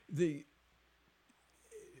 And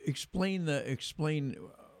Explain the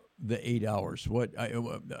 8 hours. What I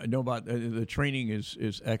know about the training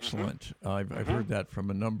is excellent. Mm-hmm. I've heard that from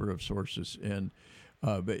a number of sources. And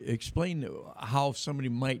but explain how somebody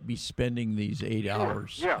might be spending these 8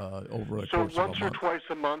 hours over a course of a month. So once or twice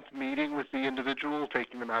a month, meeting with the individual,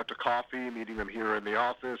 taking them out to coffee, meeting them here in the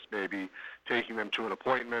office, maybe taking them to an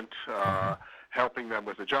appointment, helping them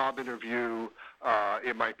with a job interview.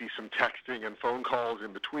 It might be some texting and phone calls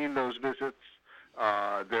in between those visits.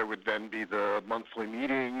 There would then be the monthly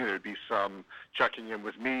meeting. There would be some checking in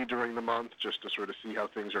with me during the month just to sort of see how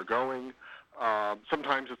things are going.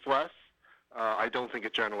 Sometimes it's less. I don't think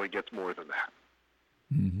it generally gets more than that.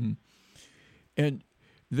 Mm-hmm. And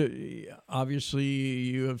obviously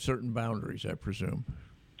you have certain boundaries, I presume.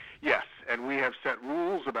 Yes, and we have set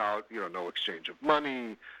rules about, no exchange of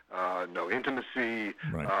money, no intimacy,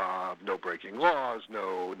 right. No breaking laws,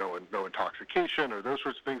 no intoxication, or those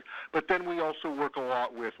sorts of things. But then we also work a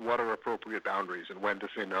lot with what are appropriate boundaries and when to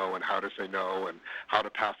say no and how to say no and how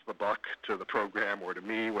to pass the buck to the program or to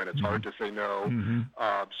me when it's hard to say no. Mm-hmm.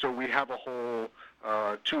 So we have a whole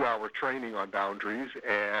 2-hour training on boundaries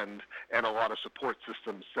and a lot of support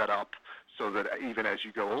systems set up so that even as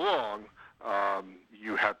you go along,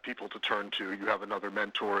 you have people to turn to, you have another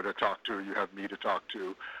mentor to talk to, you have me to talk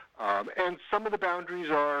to. And some of the boundaries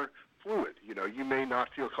are fluid. You may not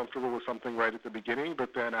feel comfortable with something right at the beginning,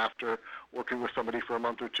 but then after working with somebody for a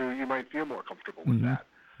month or two, you might feel more comfortable with that.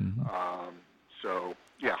 Mm-hmm. So,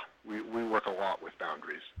 we work a lot with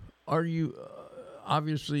boundaries. Are you,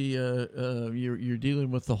 obviously, you're dealing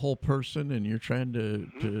with the whole person and you're trying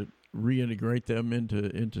to reintegrate them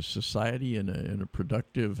into society in a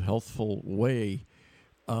productive, healthful way.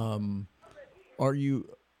 Are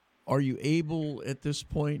you able at this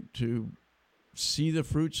point to see the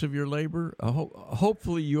fruits of your labor?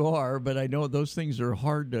 Hopefully you are, but I know those things are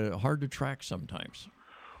hard to track sometimes.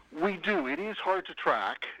 We do. It is hard to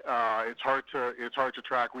track. It's hard to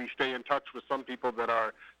track. We stay in touch with some people that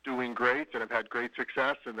are doing great and have had great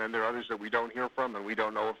success, and then there are others that we don't hear from, and we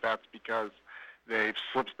don't know if that's because they've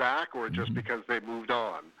slipped back or just because they've moved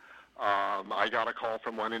on. I got a call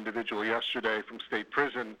from one individual yesterday from state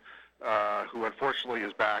prison who unfortunately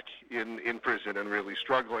is back in prison and really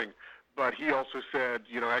struggling. But he also said,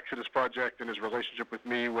 Exodus Project and his relationship with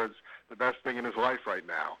me was the best thing in his life right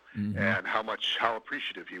now, and how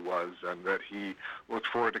appreciative he was, and that he looked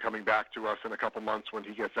forward to coming back to us in a couple months when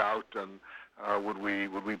he gets out, and would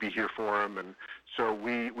we be here for him? And so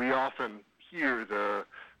we often hear the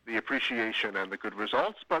appreciation and the good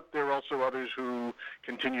results, but there are also others who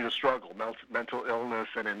continue to struggle. Mental illness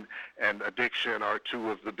and addiction are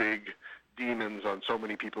two of the big demons on so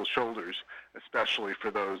many people's shoulders, especially for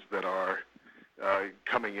those that are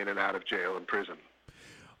coming in and out of jail and prison.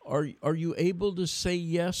 Are you able to say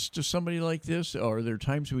yes to somebody like this? Or are there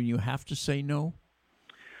times when you have to say no?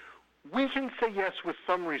 We can say yes with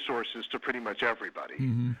some resources to pretty much everybody.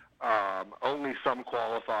 Only some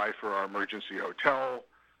qualify for our emergency hotel.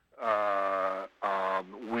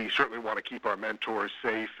 We certainly want to keep our mentors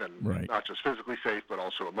safe, and not just physically safe, but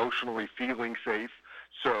also emotionally feeling safe.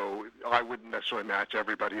 So I wouldn't necessarily match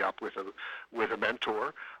everybody up with a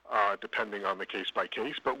mentor, depending on the case by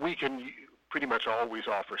case. But we can pretty much always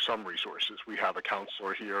offer some resources. We have a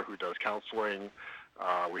counselor here who does counseling.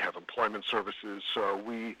 We have employment services. So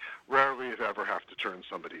we rarely, if ever, have to turn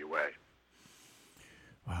somebody away.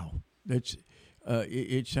 Wow,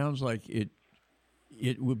 it sounds like it.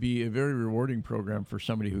 it would be a very rewarding program for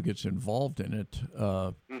somebody who gets involved in it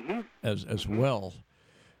as well.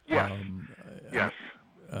 Yes. Yes.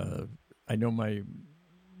 I know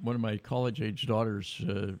one of my college-age daughters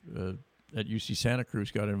at UC Santa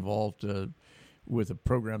Cruz got involved with a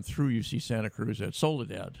program through UC Santa Cruz at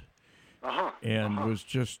Soledad, and was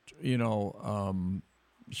just,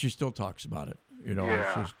 she still talks about it.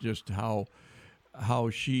 It's just how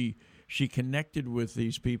she connected with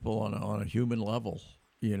these people on a human level,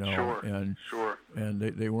 and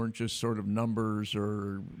they weren't just sort of numbers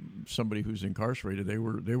or somebody who's incarcerated. They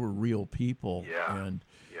were real people,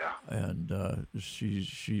 and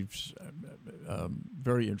she's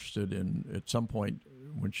very interested in, at some point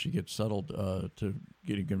when she gets settled, to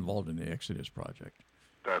getting involved in the Exodus Project.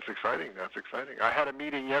 That's exciting. I had a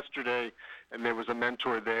meeting yesterday, and there was a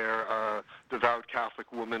mentor there, a devout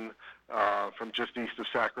Catholic woman from just east of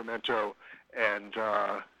Sacramento, and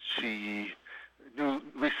she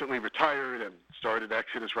recently retired and started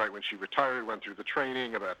Exodus right when she retired, went through the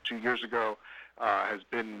training about 2 years ago, has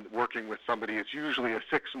been working with somebody. It's usually a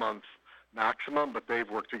 6-month maximum, but they've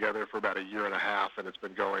worked together for about a year and a half, and it's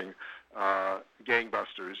been going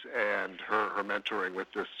gangbusters. And her mentoring with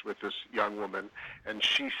this young woman, and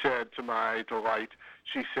she said, to my delight,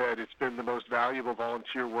 she said it's been the most valuable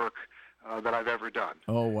volunteer work that I've ever done.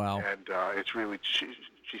 Oh wow! And it's really, she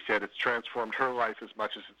said, it's transformed her life as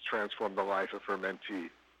much as it's transformed the life of her mentee.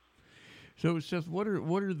 So, Seth, what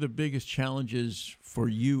are the biggest challenges for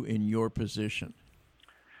you in your position?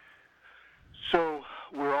 So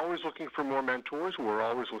we're always looking for more mentors. We're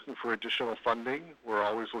always looking for additional funding. We're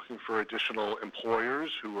always looking for additional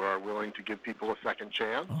employers who are willing to give people a second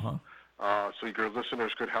chance. So your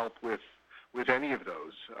listeners could help with any of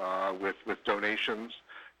those, with donations.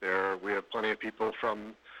 We have plenty of people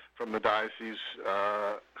from the diocese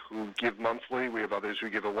who give monthly. We have others who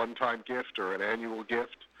give a one-time gift or an annual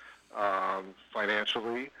gift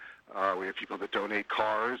financially. We have people that donate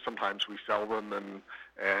cars. Sometimes we sell them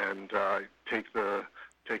and take the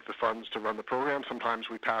funds to run the program. Sometimes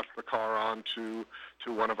we pass the car on to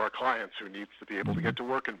one of our clients who needs to be able to get to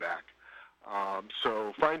work and back.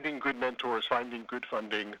 So finding good mentors, finding good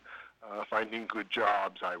funding, finding good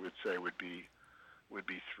jobs, I would say would be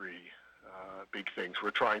three big things.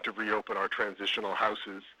 We're trying to reopen our transitional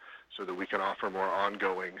houses so that we can offer more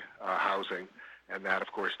ongoing housing, and that, of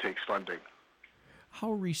course, takes funding.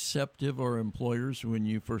 How receptive are employers when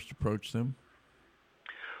you first approach them?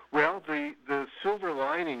 Well, the silver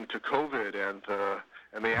lining to COVID and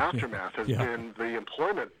the aftermath has been the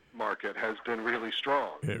employment market has been really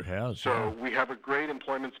strong. It has. So we have a great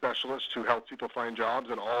employment specialist who helps people find jobs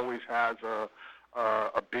and always has a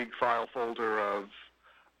big file folder of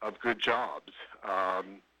good jobs.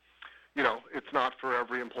 It's not for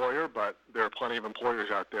every employer, but there are plenty of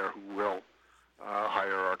employers out there who will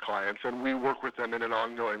hire our clients, and we work with them in an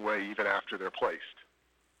ongoing way even after they're placed.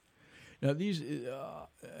 Now, these,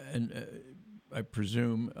 I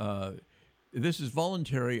presume, this is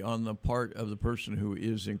voluntary on the part of the person who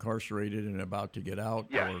is incarcerated and about to get out,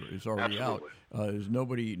 or is already absolutely. out. Is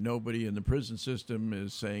nobody in the prison system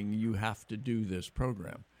is saying you have to do this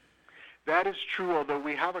program. That is true, although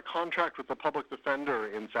we have a contract with the public defender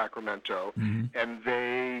in Sacramento, and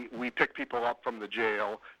we pick people up from the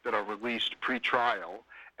jail that are released pre-trial,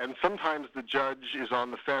 and sometimes the judge is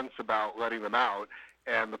on the fence about letting them out,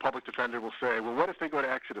 and the public defender will say, well, what if they go to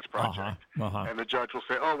Exodus Project? And the judge will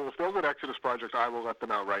say, oh, well, if they'll go to Exodus Project, I will let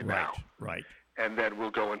them out right now. Right. And then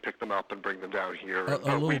we'll go and pick them up and bring them down here.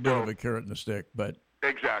 A little bit of a carrot and a stick, but...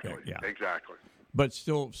 Exactly, exactly. But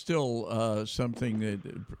still, something that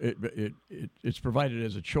it's provided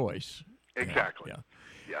as a choice. Exactly.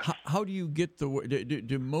 Yes. How do you get the word?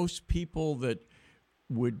 Do most people that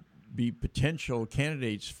would be potential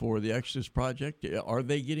candidates for the Exodus Project, are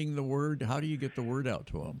they getting the word? How do you get the word out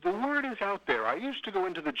to them? The word is out there. I used to go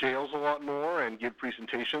into the jails a lot more and give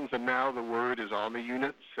presentations, and now the word is on the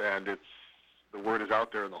units, and the word is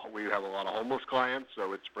out there. We have a lot of homeless clients,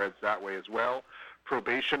 so it spreads that way as well.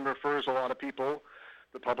 Probation refers a lot of people.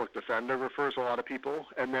 The public defender refers a lot of people.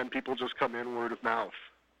 And then people just come in word of mouth.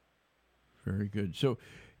 Very good. So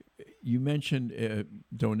you mentioned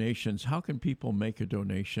donations. How can people make a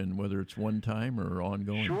donation, whether it's one time or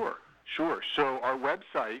ongoing? Sure. So our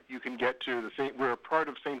website, you can get to we're a part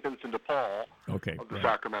of St. Vincent de Paul of the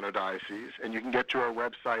Sacramento Diocese. And you can get to our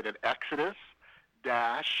website at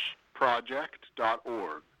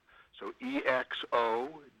exodus-project.org. So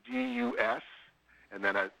EXODUS. And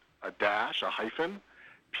then a dash, a hyphen,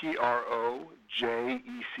 project.org.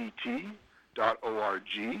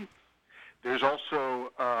 There's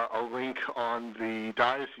also a link on the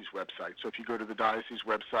diocese website. So if you go to the diocese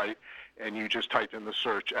website and you just type in the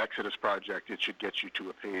search Exodus Project, it should get you to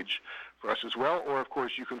a page for us as well. Or, of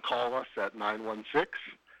course, you can call us at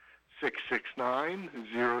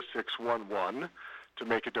 916-669-0611 to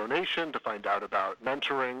make a donation, to find out about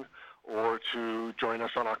mentoring, or to join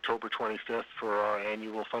us on October 25th for our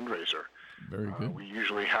annual fundraiser. Very good. We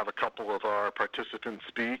usually have a couple of our participants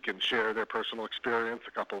speak and share their personal experience.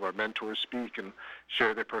 A couple of our mentors speak and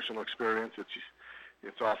share their personal experience.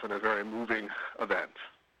 It's often a very moving event.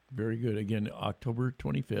 Very good. Again, October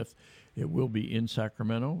 25th. It will be in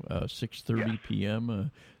Sacramento, 6:30 p.m.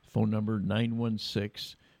 Phone number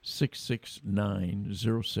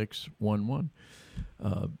 916-669-0611.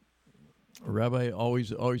 Rabbi,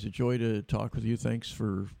 always a joy to talk with you. Thanks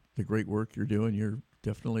for the great work you're doing. You're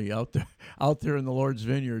definitely out there in the Lord's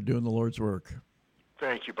vineyard doing the Lord's work.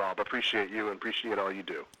 Thank you, Bob. Appreciate you and appreciate all you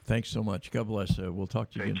do. Thanks so much. God bless. We'll talk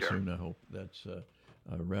to you again soon, I hope. That's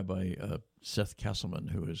Rabbi Seth Castleman,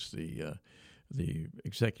 who is the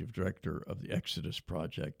executive director of the Exodus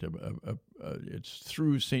Project. It's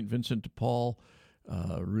through St. Vincent de Paul,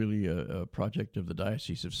 really a project of the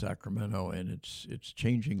Diocese of Sacramento, and it's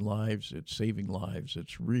changing lives, it's saving lives,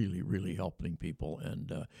 it's really, really helping people.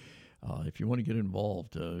 And if you want to get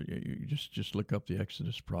involved, you just look up the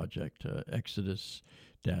Exodus Project,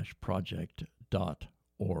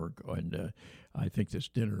 exodus-project.org. And I think this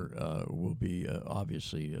dinner will be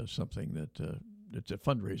obviously something that it's a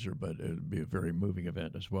fundraiser, but it'll be a very moving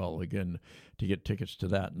event as well. Again, to get tickets to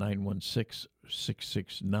that,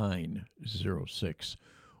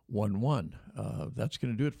 916-669-0611. That's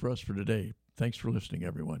going to do it for us for today. Thanks for listening,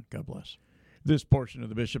 everyone. God bless. This portion of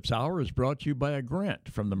the Bishop's Hour is brought to you by a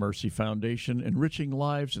grant from the Mercy Foundation, enriching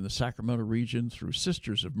lives in the Sacramento region through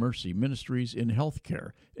Sisters of Mercy ministries in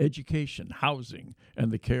healthcare, education, housing,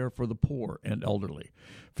 and the care for the poor and elderly.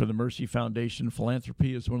 For the Mercy Foundation,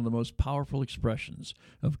 philanthropy is one of the most powerful expressions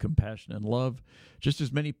of compassion and love. Just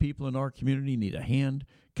as many people in our community need a hand,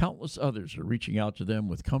 countless others are reaching out to them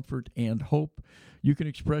with comfort and hope. You can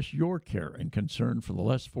express your care and concern for the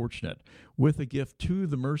less fortunate with a gift to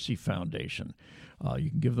the Mercy Foundation.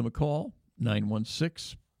 You can give them a call,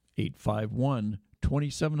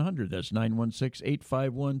 916-851-2700. That's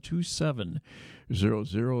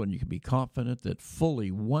 916-851-2700. And you can be confident that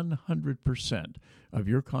fully 100% of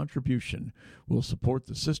your contribution will support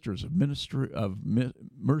the Sisters of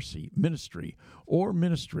Mercy Ministry or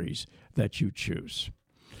ministries that you choose.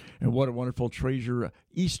 And what a wonderful treasure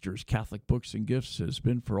Easter's Catholic Books and Gifts has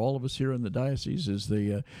been for all of us here in the diocese as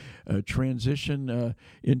they transition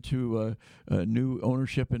into new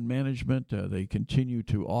ownership and management. They continue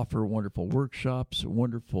to offer wonderful workshops,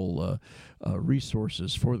 wonderful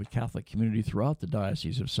resources for the Catholic community throughout the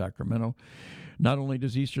Diocese of Sacramento. Not only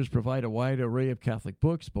does Easter's provide a wide array of Catholic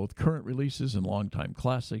books, both current releases and longtime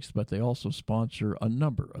classics, but they also sponsor a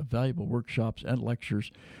number of valuable workshops and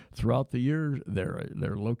lectures throughout the year.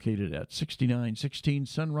 They're located at 6916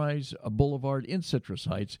 Sunrise Boulevard in Citrus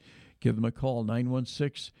Heights. Give them a call,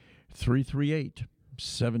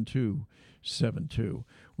 916-338-7272.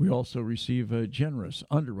 We also receive generous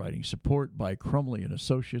underwriting support by Crumley &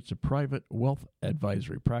 Associates, a private wealth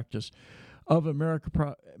advisory practice of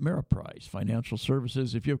Ameriprise Financial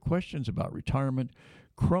Services. If you have questions about retirement,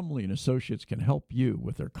 Crumley & Associates can help you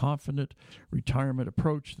with their confident retirement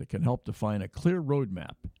approach that can help define a clear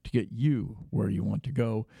roadmap to get you where you want to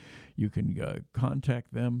go. You can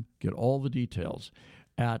contact them, get all the details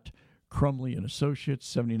at Crumley & Associates,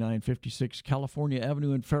 7956 California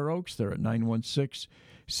Avenue in Fair Oaks. They're at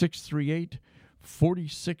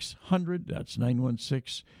 916-638-4600. That's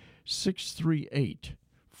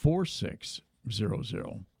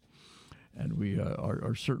 916-638-4600. And we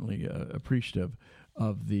are certainly appreciative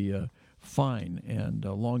of the fine and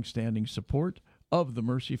long-standing support of the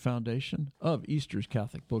Mercy Foundation, of Easter's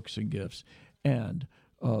Catholic Books and Gifts, and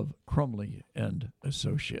of Crumley &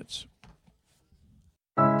 Associates.